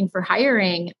you're looking for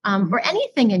hiring or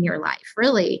anything in your life,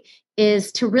 really,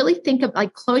 is to really think of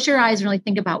like close your eyes and really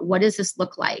think about what does this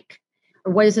look like,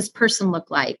 or what does this person look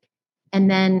like,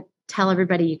 and then tell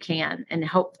everybody you can, and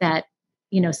hope that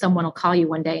someone will call you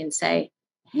one day and say,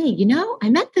 hey, I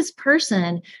met this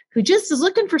person who just is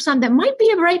looking for something that might be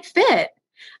a right fit.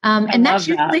 And that's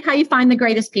usually how you find the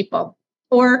greatest people,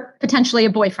 or potentially a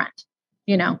boyfriend,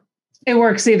 It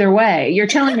works either way. You're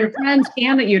telling your friends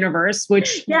and the universe,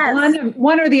 which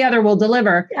one or the other will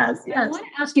deliver. Yes. I want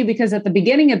to ask you, because at the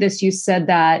beginning of this, you said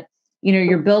that,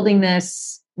 you're building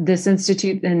this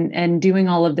institute and doing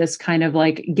all of this kind of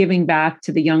like giving back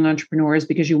to the young entrepreneurs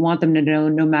because you want them to know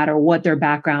no matter what their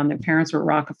background, their parents were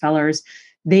Rockefellers,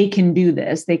 they can do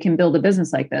this. They can build a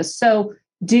business like this. So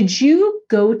did you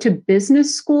go to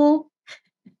business school?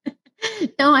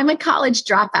 No, I'm a college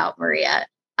dropout, Maria.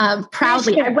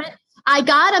 Proudly. I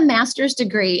got a master's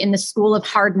degree in the School of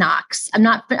Hard Knocks.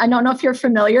 I don't know if you're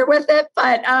familiar with it,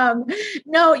 but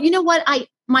no, you know what?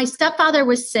 My stepfather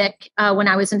was sick when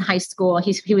I was in high school.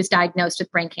 He was diagnosed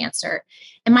with brain cancer,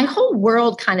 and my whole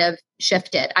world kind of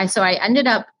shifted. So I ended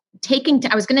up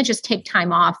I was going to just take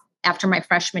time off after my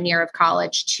freshman year of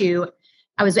college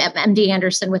I was at MD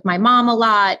Anderson with my mom a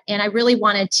lot. And I really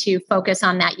wanted to focus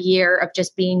on that year of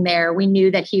just being there. We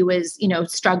knew that he was,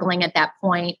 struggling at that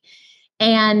point.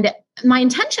 And my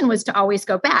intention was to always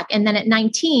go back. And then at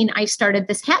 19, I started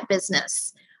this hat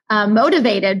business.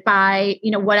 motivated by,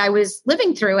 what I was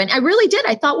living through. And I really did.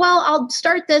 I thought, well, I'll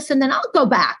start this and then I'll go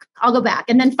back.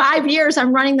 And then 5 years,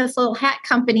 I'm running this little hat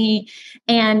company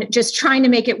and just trying to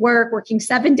make it work, working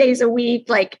 7 days a week.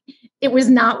 Like it was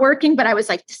not working, but I was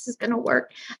like, this is going to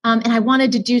work. And I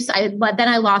wanted to do so. Then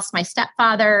I lost my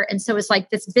stepfather. And so it was like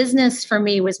this business for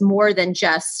me was more than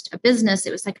just a business.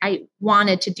 It was like, I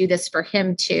wanted to do this for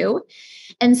him too.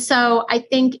 And so I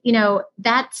think,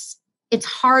 it's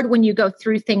hard when you go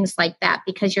through things like that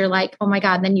because you're like, oh my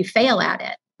God, and then you fail at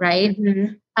it. Right.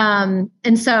 Mm-hmm.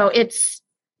 And so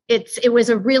it was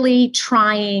a really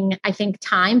trying, I think,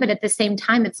 time, but at the same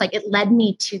time, it's like, it led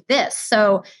me to this.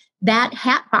 So that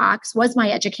hat box was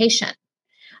my education.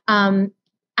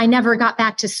 I never got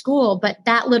back to school, but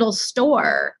that little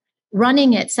store,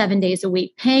 running it 7 days a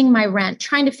week, paying my rent,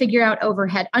 trying to figure out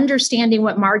overhead, understanding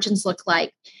what margins look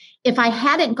like. If I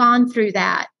hadn't gone through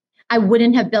that, I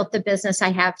wouldn't have built the business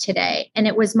I have today. And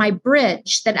it was my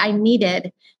bridge that I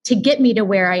needed to get me to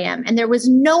where I am. And there was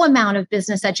no amount of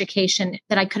business education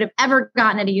that I could have ever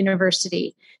gotten at a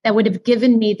university that would have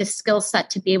given me the skill set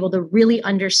to be able to really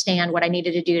understand what I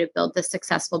needed to do to build this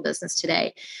successful business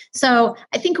today. So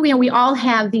I think we all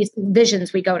have these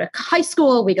visions. We go to high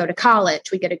school, we go to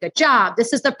college, we get a good job.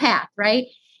 This is the path, right?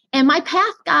 And my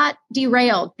path got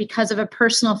derailed because of a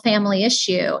personal family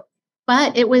issue.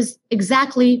 But it was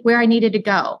exactly where I needed to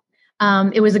go.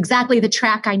 It was exactly the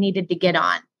track I needed to get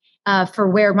on for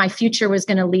where my future was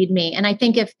going to lead me. And I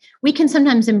think if we can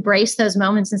sometimes embrace those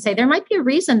moments and say, there might be a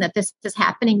reason that this is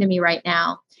happening to me right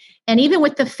now. And even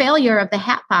with the failure of the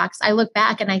hat box, I look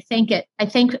back and I think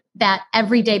that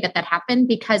every day that happened,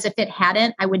 because if it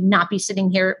hadn't, I would not be sitting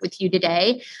here with you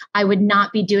today. I would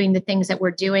not be doing the things that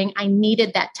we're doing. I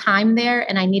needed that time there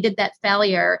and I needed that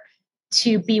failure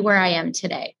to be where I am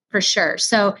today. For sure.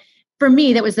 So for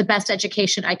me, that was the best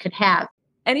education I could have.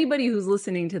 Anybody who's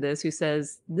listening to this who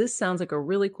says, this sounds like a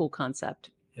really cool concept.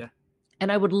 Yeah.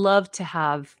 And I would love to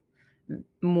have a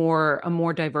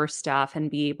more diverse staff and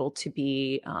be able to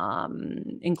be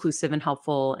inclusive and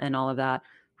helpful and all of that.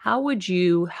 How would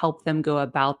you help them go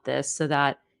about this so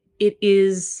that it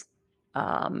is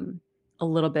a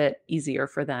little bit easier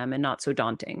for them and not so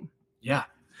daunting? Yeah.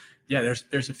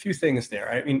 There's a few things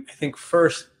there. I mean, I think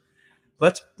first,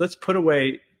 let's put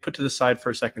to the side for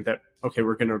a second that, okay,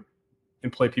 we're going to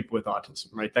employ people with autism,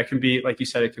 right? That can be, like you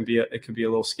said, it can be a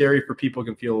little scary for people, it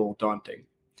can feel a little daunting.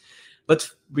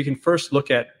 We can first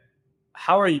look at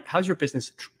how's your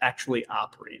business actually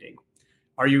operating?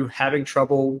 Are you having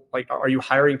trouble? Like, are you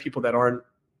hiring people that aren't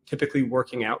typically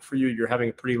working out for you? You're having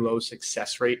a pretty low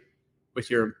success rate with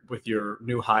your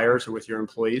new hires or with your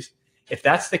employees. If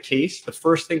that's the case, the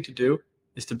first thing to do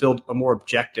is to build a more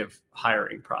objective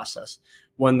hiring process,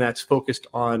 one that's focused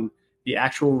on the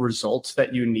actual results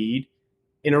that you need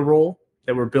in a role,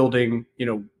 that we're building,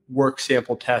 work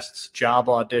sample tests, job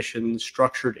auditions,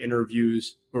 structured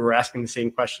interviews, where we're asking the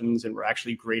same questions and we're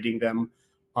actually grading them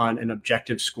on an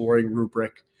objective scoring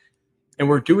rubric. And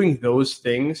we're doing those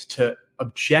things to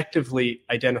objectively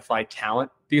identify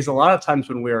talent, because a lot of times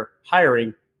when we're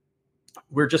hiring,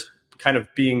 we're just kind of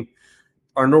being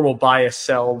our normal bias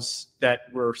selves, that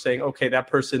we're saying, okay, that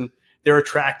person, they're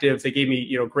attractive. They gave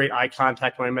me, great eye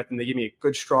contact when I met them. They gave me a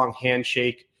good, strong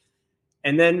handshake.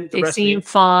 And then they seem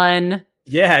fun.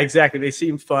 Yeah, exactly. They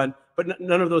seem fun, but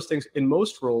none of those things in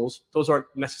most roles, those aren't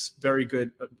very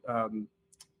good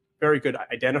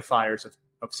identifiers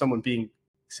of someone being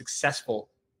successful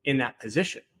in that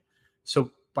position.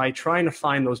 So by trying to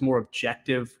find those more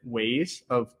objective ways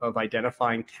of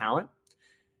identifying talent,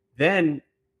 then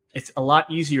it's a lot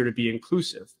easier to be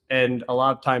inclusive. And a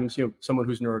lot of times, someone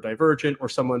who's neurodivergent or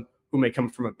someone who may come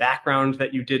from a background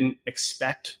that you didn't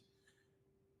expect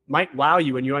might wow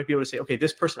you, and you might be able to say, okay,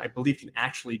 this person I believe can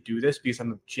actually do this because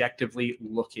I'm objectively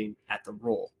looking at the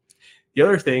role. The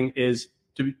other thing is,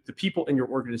 do the people in your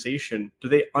organization, do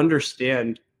they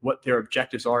understand what their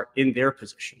objectives are in their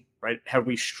position, right? Have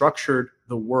we structured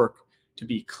the work to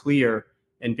be clear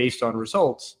and based on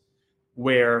results,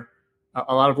 where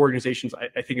a lot of organizations,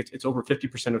 I think it's over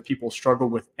 50% of people struggle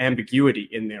with ambiguity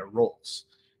in their roles.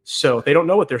 So they don't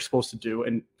know what they're supposed to do.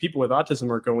 And people with autism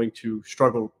are going to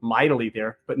struggle mightily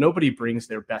there, but nobody brings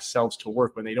their best selves to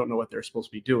work when they don't know what they're supposed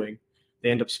to be doing.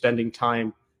 They end up spending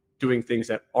time doing things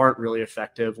that aren't really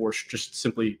effective or just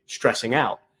simply stressing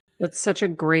out. That's such a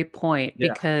great point,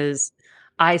 because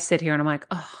I sit here and I'm like,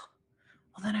 oh,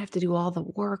 well, then I have to do all the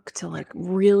work to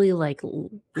really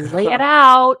lay it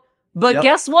out. But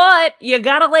guess what? You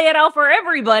got to lay it out for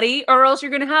everybody, or else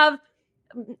you're going to have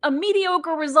a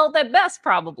mediocre result at best,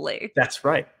 probably. That's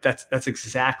right. That's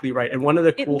exactly right. And one of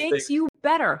the cool things, it makes you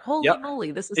better. Holy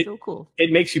moly, this is so cool.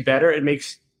 It makes you better. It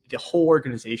the whole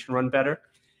organization run better.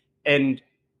 And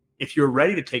if you're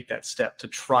ready to take that step to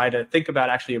try to think about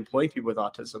actually employing people with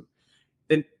autism,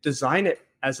 then design it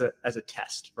as a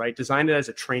test, right? Design it as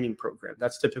a training program.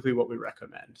 That's typically what we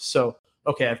recommend. So,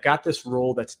 okay, I've got this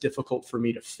role that's difficult for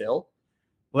me to fill.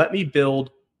 Let me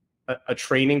build a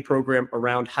training program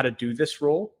around how to do this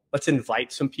role. Let's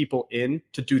invite some people in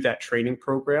to do that training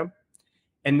program.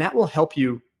 And that will help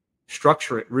you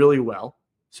structure it really well.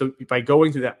 So by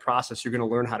going through that process, you're going to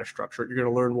learn how to structure it. You're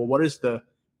going to learn, well, what is the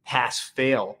pass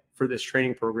fail for this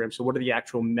training program? So what are the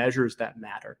actual measures that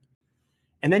matter?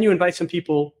 And then you invite some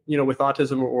people, with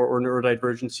autism or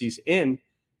neurodivergencies in,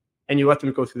 and you let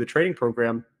them go through the training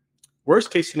program. Worst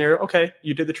case scenario, okay,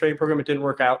 you did the training program, it didn't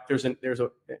work out. There's an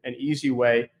easy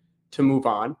way to move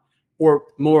on. Or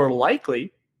more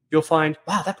likely, you'll find,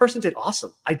 wow, that person did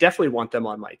awesome. I definitely want them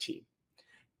on my team.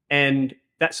 And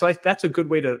that's a good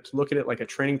way to look at it, like a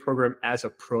training program as a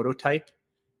prototype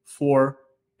for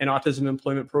an autism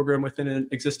employment program within an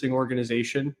existing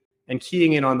organization, and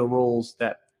keying in on the roles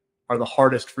that are the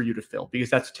hardest for you to fill, because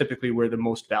that's typically where the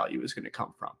most value is going to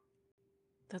come from.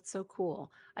 That's so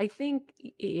cool. I think,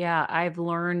 yeah, I've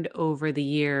learned over the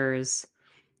years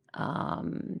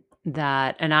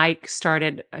that,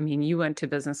 and you went to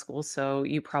business school, so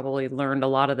you probably learned a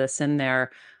lot of this in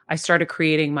there. I started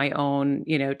creating my own,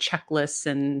 checklists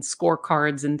and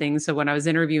scorecards and things. So when I was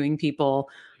interviewing people,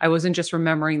 I wasn't just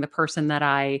remembering the person that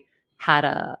I had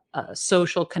a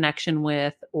social connection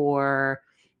with, or,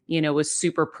 was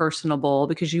super personable,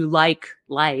 because you like.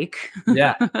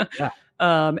 Yeah.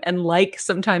 And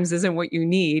sometimes isn't what you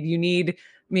need. You need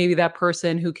maybe that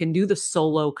person who can do the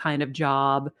solo kind of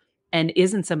job and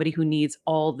isn't somebody who needs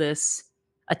all this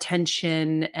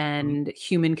attention and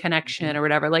human connection or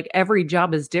whatever. Like, every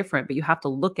job is different, but you have to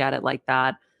look at it like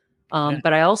that.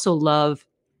 But I also love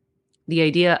the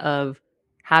idea of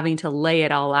having to lay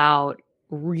it all out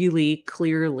really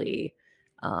clearly,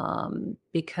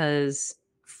 because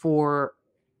for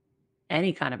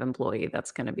any kind of employee,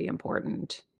 that's going to be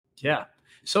important. Yeah.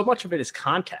 So much of it is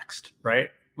context, right?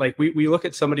 Like we look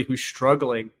at somebody who's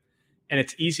struggling, and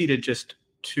it's easy to just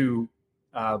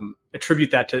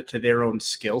attribute that to their own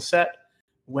skill set,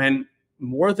 when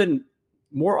more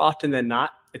often than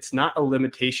not, it's not a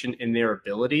limitation in their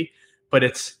ability, but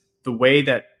it's the way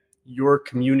that you're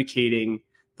communicating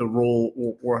the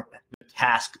role or the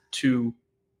task to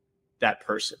that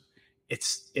person.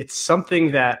 It's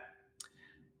something that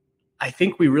I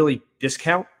think we really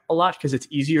discount a lot, because it's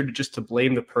easier to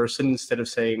blame the person instead of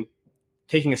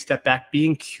taking a step back,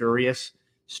 being curious,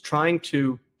 trying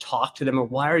to talk to them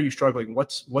of, why are you struggling?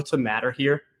 What's the matter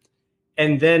here?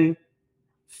 And then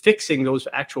fixing those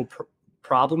actual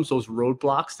problems, those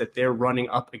roadblocks that they're running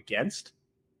up against.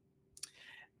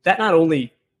 That not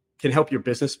only can help your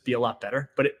business be a lot better,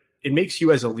 but it makes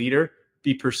you as a leader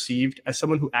be perceived as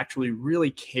someone who actually really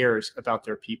cares about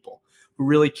their people, who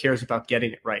really cares about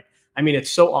getting it right. I mean, it's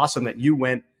so awesome that you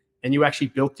went and you actually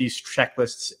built these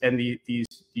checklists and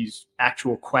these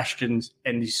actual questions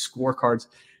and these scorecards.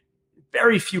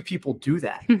 Very few people do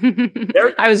that.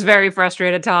 I was very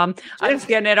frustrated, Tom. I was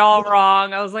getting it all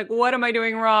wrong. I was like, what am I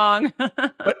doing wrong?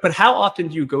 but how often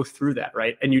do you go through that,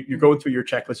 right? And you're going through your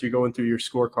checklist, you're going through your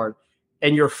scorecard,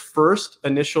 and your first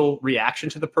initial reaction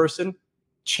to the person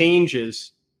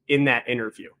changes in that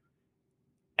interview.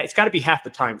 It's got to be half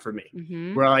the time for me.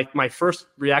 Where like my first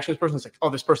reaction to this person is like, oh,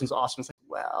 this person's awesome. It's like,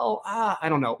 well, I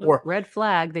don't know. Or red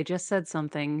flag, they just said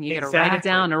something. You got to write it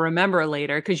down or remember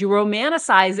later, because you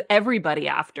romanticize everybody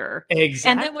after.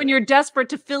 Exactly. And then when you're desperate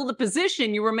to fill the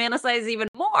position, you romanticize even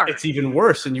more. It's even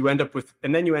worse. And you end up with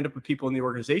people in the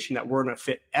organization that weren't a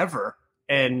fit ever.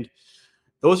 And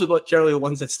those are generally the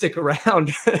ones that stick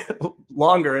around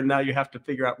longer. And now you have to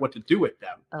figure out what to do with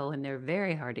them. Oh, and they're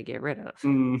very hard to get rid of.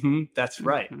 That's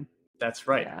right. That's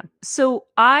right. Yeah. So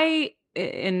I,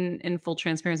 in full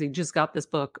transparency, just got this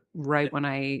book right when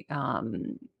I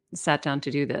sat down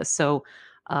to do this. So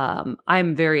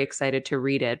I'm very excited to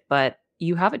read it. But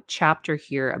you have a chapter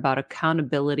here about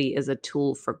accountability as a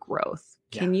tool for growth.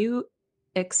 Can you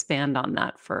expand on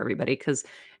that for everybody? Because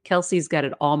Kelsey's got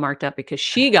it all marked up because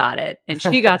she got it and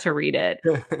she got to read it.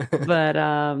 But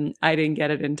I didn't get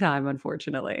it in time,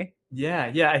 unfortunately.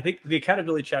 Yeah. I think the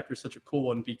accountability chapter is such a cool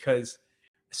one, because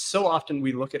so often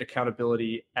we look at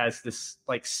accountability as this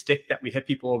like stick that we hit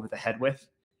people over the head with.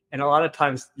 And a lot of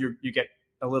times you get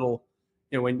a little,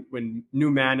 when new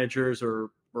managers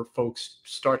or folks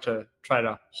start to try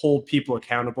to hold people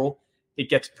accountable, it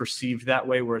gets perceived that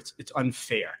way, where it's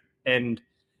unfair. And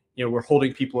we're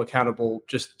holding people accountable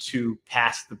just to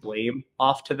pass the blame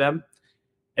off to them.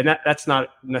 And that's not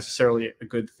necessarily a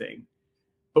good thing.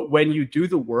 But when you do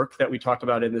the work that we talked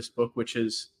about in this book, which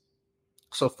is,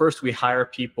 so first we hire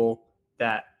people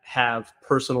that have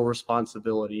personal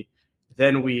responsibility.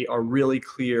 Then we are really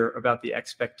clear about the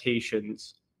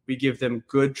expectations. We give them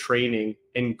good training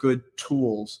and good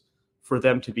tools for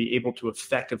them to be able to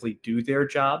effectively do their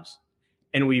jobs.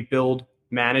 And we build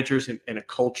managers and a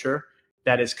culture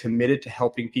that is committed to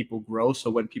helping people grow. So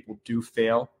when people do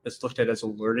fail, it's looked at as a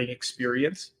learning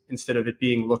experience instead of it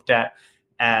being looked at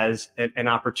as an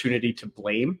opportunity to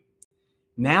blame.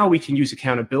 Now we can use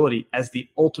accountability as the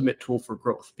ultimate tool for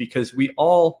growth, because we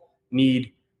all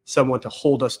need someone to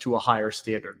hold us to a higher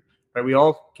standard, right? We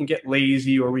all can get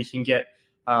lazy, or we can get,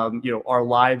 our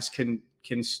lives can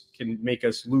make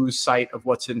us lose sight of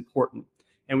what's important.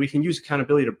 And we can use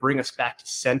accountability to bring us back to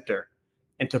center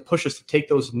and to push us to take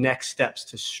those next steps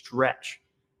to stretch.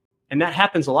 And that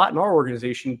happens a lot in our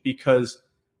organization because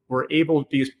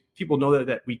because people know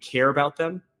that we care about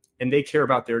them and they care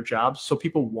about their jobs. So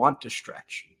people want to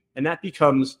stretch. And that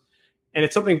becomes, and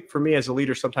it's something for me as a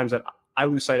leader sometimes that I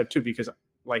lose sight of too, because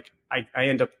like I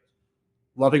end up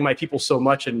loving my people so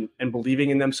much and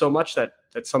believing in them so much that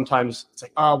sometimes it's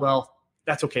like, oh, well,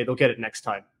 that's okay. They'll get it next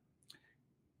time.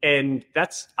 And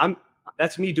that's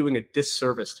me doing a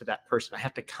disservice to that person. I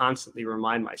have to constantly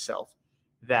remind myself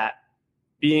that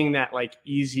being that like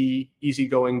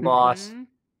easygoing boss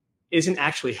isn't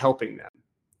actually helping them.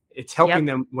 It's helping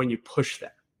them when you push them,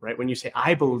 right? When you say,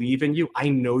 I believe in you. I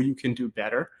know you can do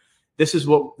better. This is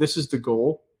the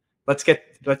goal. Let's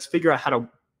figure out how to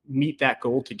meet that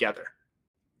goal together.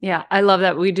 Yeah, I love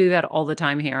that. We do that all the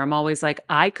time here. I'm always like,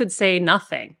 I could say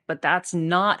nothing, but that's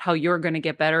not how you're going to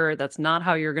get better. That's not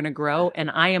how you're going to grow. And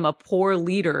I am a poor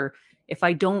leader if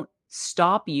I don't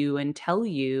stop you and tell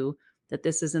you that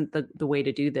this isn't the way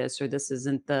to do this, or this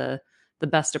isn't the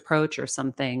best approach or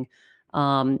something.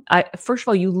 First of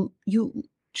all, you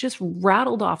just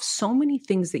rattled off so many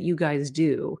things that you guys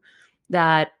do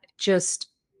that just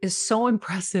is so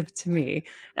impressive to me.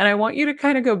 And I want you to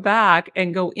kind of go back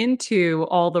and go into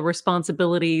all the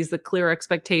responsibilities, the clear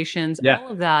expectations, all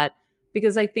of that,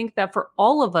 because I think that for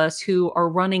all of us who are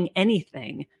running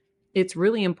anything, it's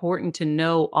really important to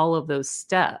know all of those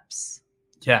steps.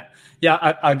 Yeah.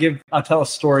 I'll tell a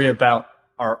story about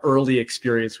our early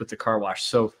experience with the car wash.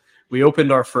 So we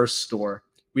opened our first store.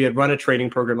 We had run a training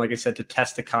program, like I said, to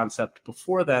test the concept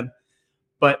before then.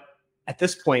 But at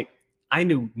this point, I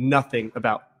knew nothing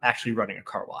about actually running a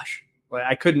car wash.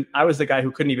 I was the guy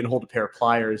who couldn't even hold a pair of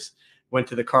pliers, went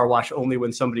to the car wash only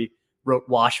when somebody wrote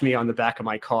 "wash me" on the back of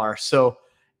my car. So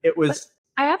it was.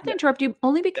 But I have to interrupt you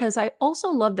only because I also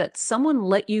love that someone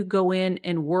let you go in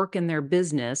and work in their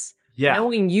business,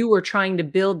 knowing you were trying to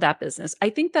build that business. I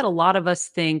think that a lot of us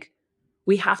think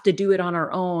we have to do it on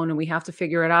our own and we have to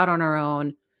figure it out on our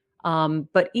own.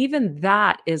 But even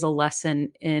that is a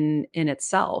lesson in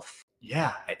itself.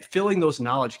 Yeah, filling those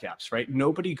knowledge gaps, right?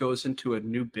 Nobody goes into a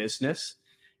new business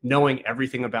knowing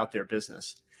everything about their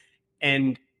business.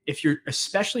 And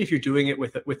especially if you're doing it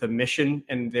with a mission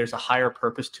and there's a higher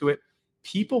purpose to it,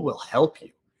 people will help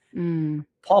you.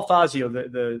 Paul Fazio,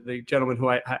 the gentleman who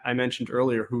I mentioned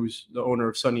earlier, who's the owner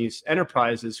of Sonny's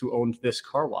Enterprises, who owned this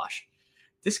car wash.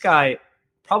 This guy,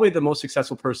 probably the most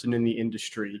successful person in the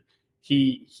industry.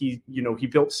 He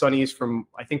built Sonny's from,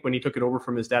 I think when he took it over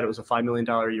from his dad, it was a $5 million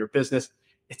a year business.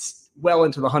 It's well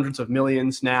into the hundreds of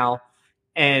millions now.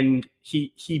 And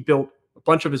he built a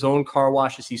bunch of his own car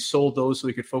washes. He sold those so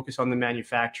he could focus on the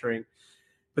manufacturing.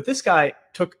 But this guy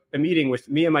took a meeting with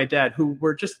me and my dad, who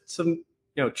were just some,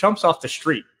 chumps off the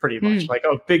street, pretty much. Like,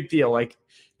 oh, big deal. Like,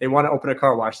 they want to open a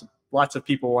car wash. Lots of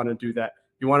people want to do that.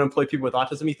 You want to employ people with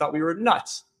autism? He thought we were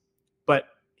nuts. But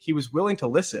he was willing to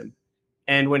listen.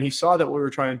 And when he saw that what we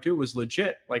were trying to do was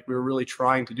legit, like we were really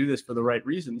trying to do this for the right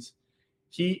reasons,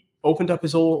 he opened up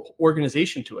his whole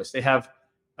organization to us. They have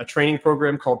a training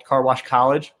program called Car Wash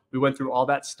College. We went through all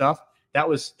that stuff.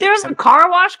 There's a car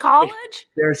wash college?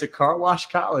 There's a car wash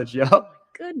college. Yep. Oh,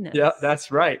 goodness. Yep,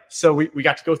 that's right. So we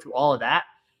got to go through all of that.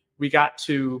 We got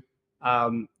to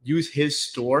use his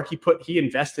store. He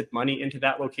invested money into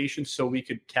that location so we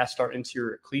could test our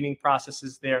interior cleaning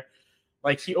processes there.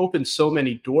 Like, he opened so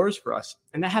many doors for us,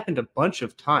 and that happened a bunch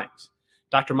of times.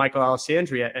 Dr. Michael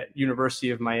Alessandri at University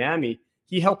of Miami,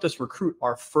 he helped us recruit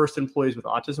our first employees with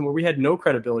autism, where we had no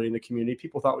credibility in the community.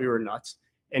 People thought we were nuts.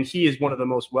 And he is one of the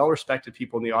most well-respected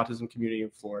people in the autism community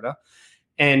in Florida.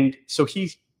 And so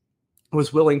he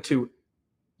was willing to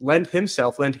lend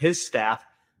his staff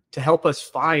to help us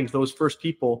find those first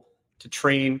people to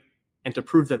train and to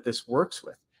prove that this works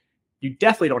with. You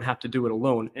definitely don't have to do it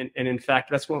alone. And in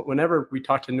fact, that's whenever we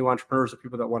talk to new entrepreneurs or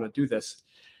people that want to do this,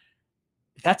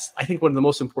 that's, I think, one of the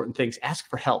most important things. Ask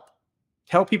for help.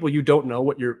 tell people you don't know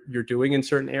what you're doing in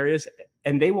certain areas,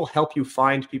 and they will help you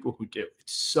find people who do.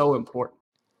 It's so important.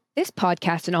 This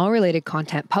podcast and all related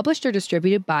content published or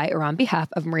distributed by or on behalf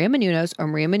of Maria Menounos or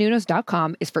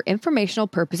mariamenounos.com is for informational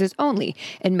purposes only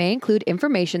and may include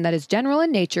information that is general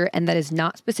in nature and that is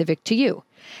not specific to you.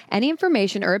 Any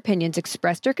information or opinions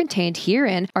expressed or contained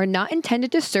herein are not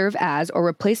intended to serve as or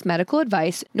replace medical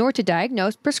advice, nor to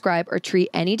diagnose, prescribe, or treat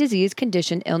any disease,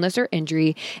 condition, illness, or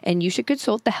injury, and you should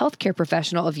consult the healthcare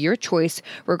professional of your choice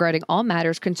regarding all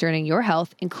matters concerning your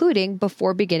health, including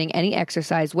before beginning any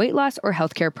exercise, weight loss, or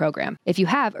healthcare program. If you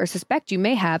have or suspect you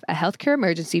may have a healthcare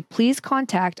emergency, please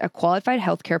contact a qualified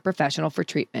healthcare professional for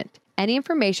treatment. Any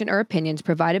information or opinions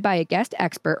provided by a guest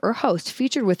expert or host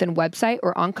featured within website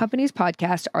or on company's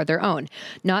podcast are their own,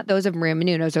 not those of Maria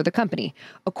Menounos or the company.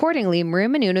 Accordingly, Maria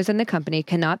Menounos and the company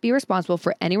cannot be responsible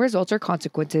for any results or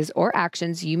consequences or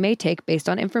actions you may take based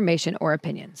on information or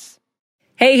opinions.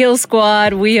 Hey, Heal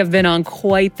Squad, we have been on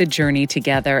quite the journey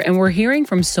together, and we're hearing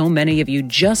from so many of you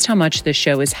just how much this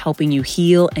show is helping you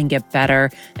heal and get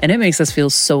better, and it makes us feel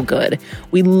so good.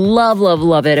 We love, love,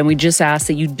 love it, and we just ask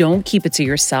that you don't keep it to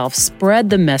yourself.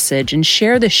 Spread the message and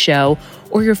share the show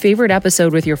or your favorite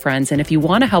episode with your friends. And if you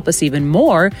want to help us even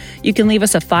more, you can leave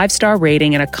us a 5-star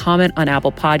rating and a comment on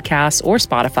Apple Podcasts or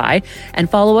Spotify, and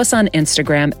follow us on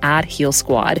Instagram at Heal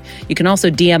Squad. You can also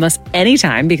DM us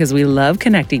anytime because we love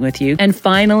connecting with you. And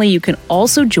finally, you can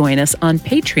also join us on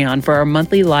Patreon for our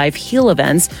monthly live heal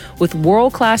events with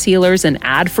world-class healers and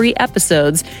ad-free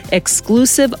episodes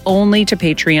exclusive only to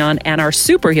Patreon and our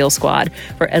Super Heal Squad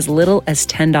for as little as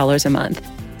 $10 a month.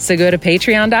 So go to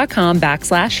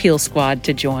patreon.com/Heal Squad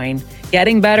to join.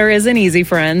 Getting better isn't easy,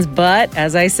 friends, but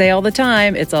as I say all the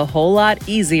time, it's a whole lot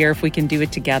easier if we can do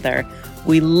it together.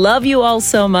 We love you all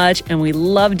so much, and we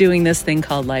love doing this thing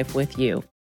called life with you.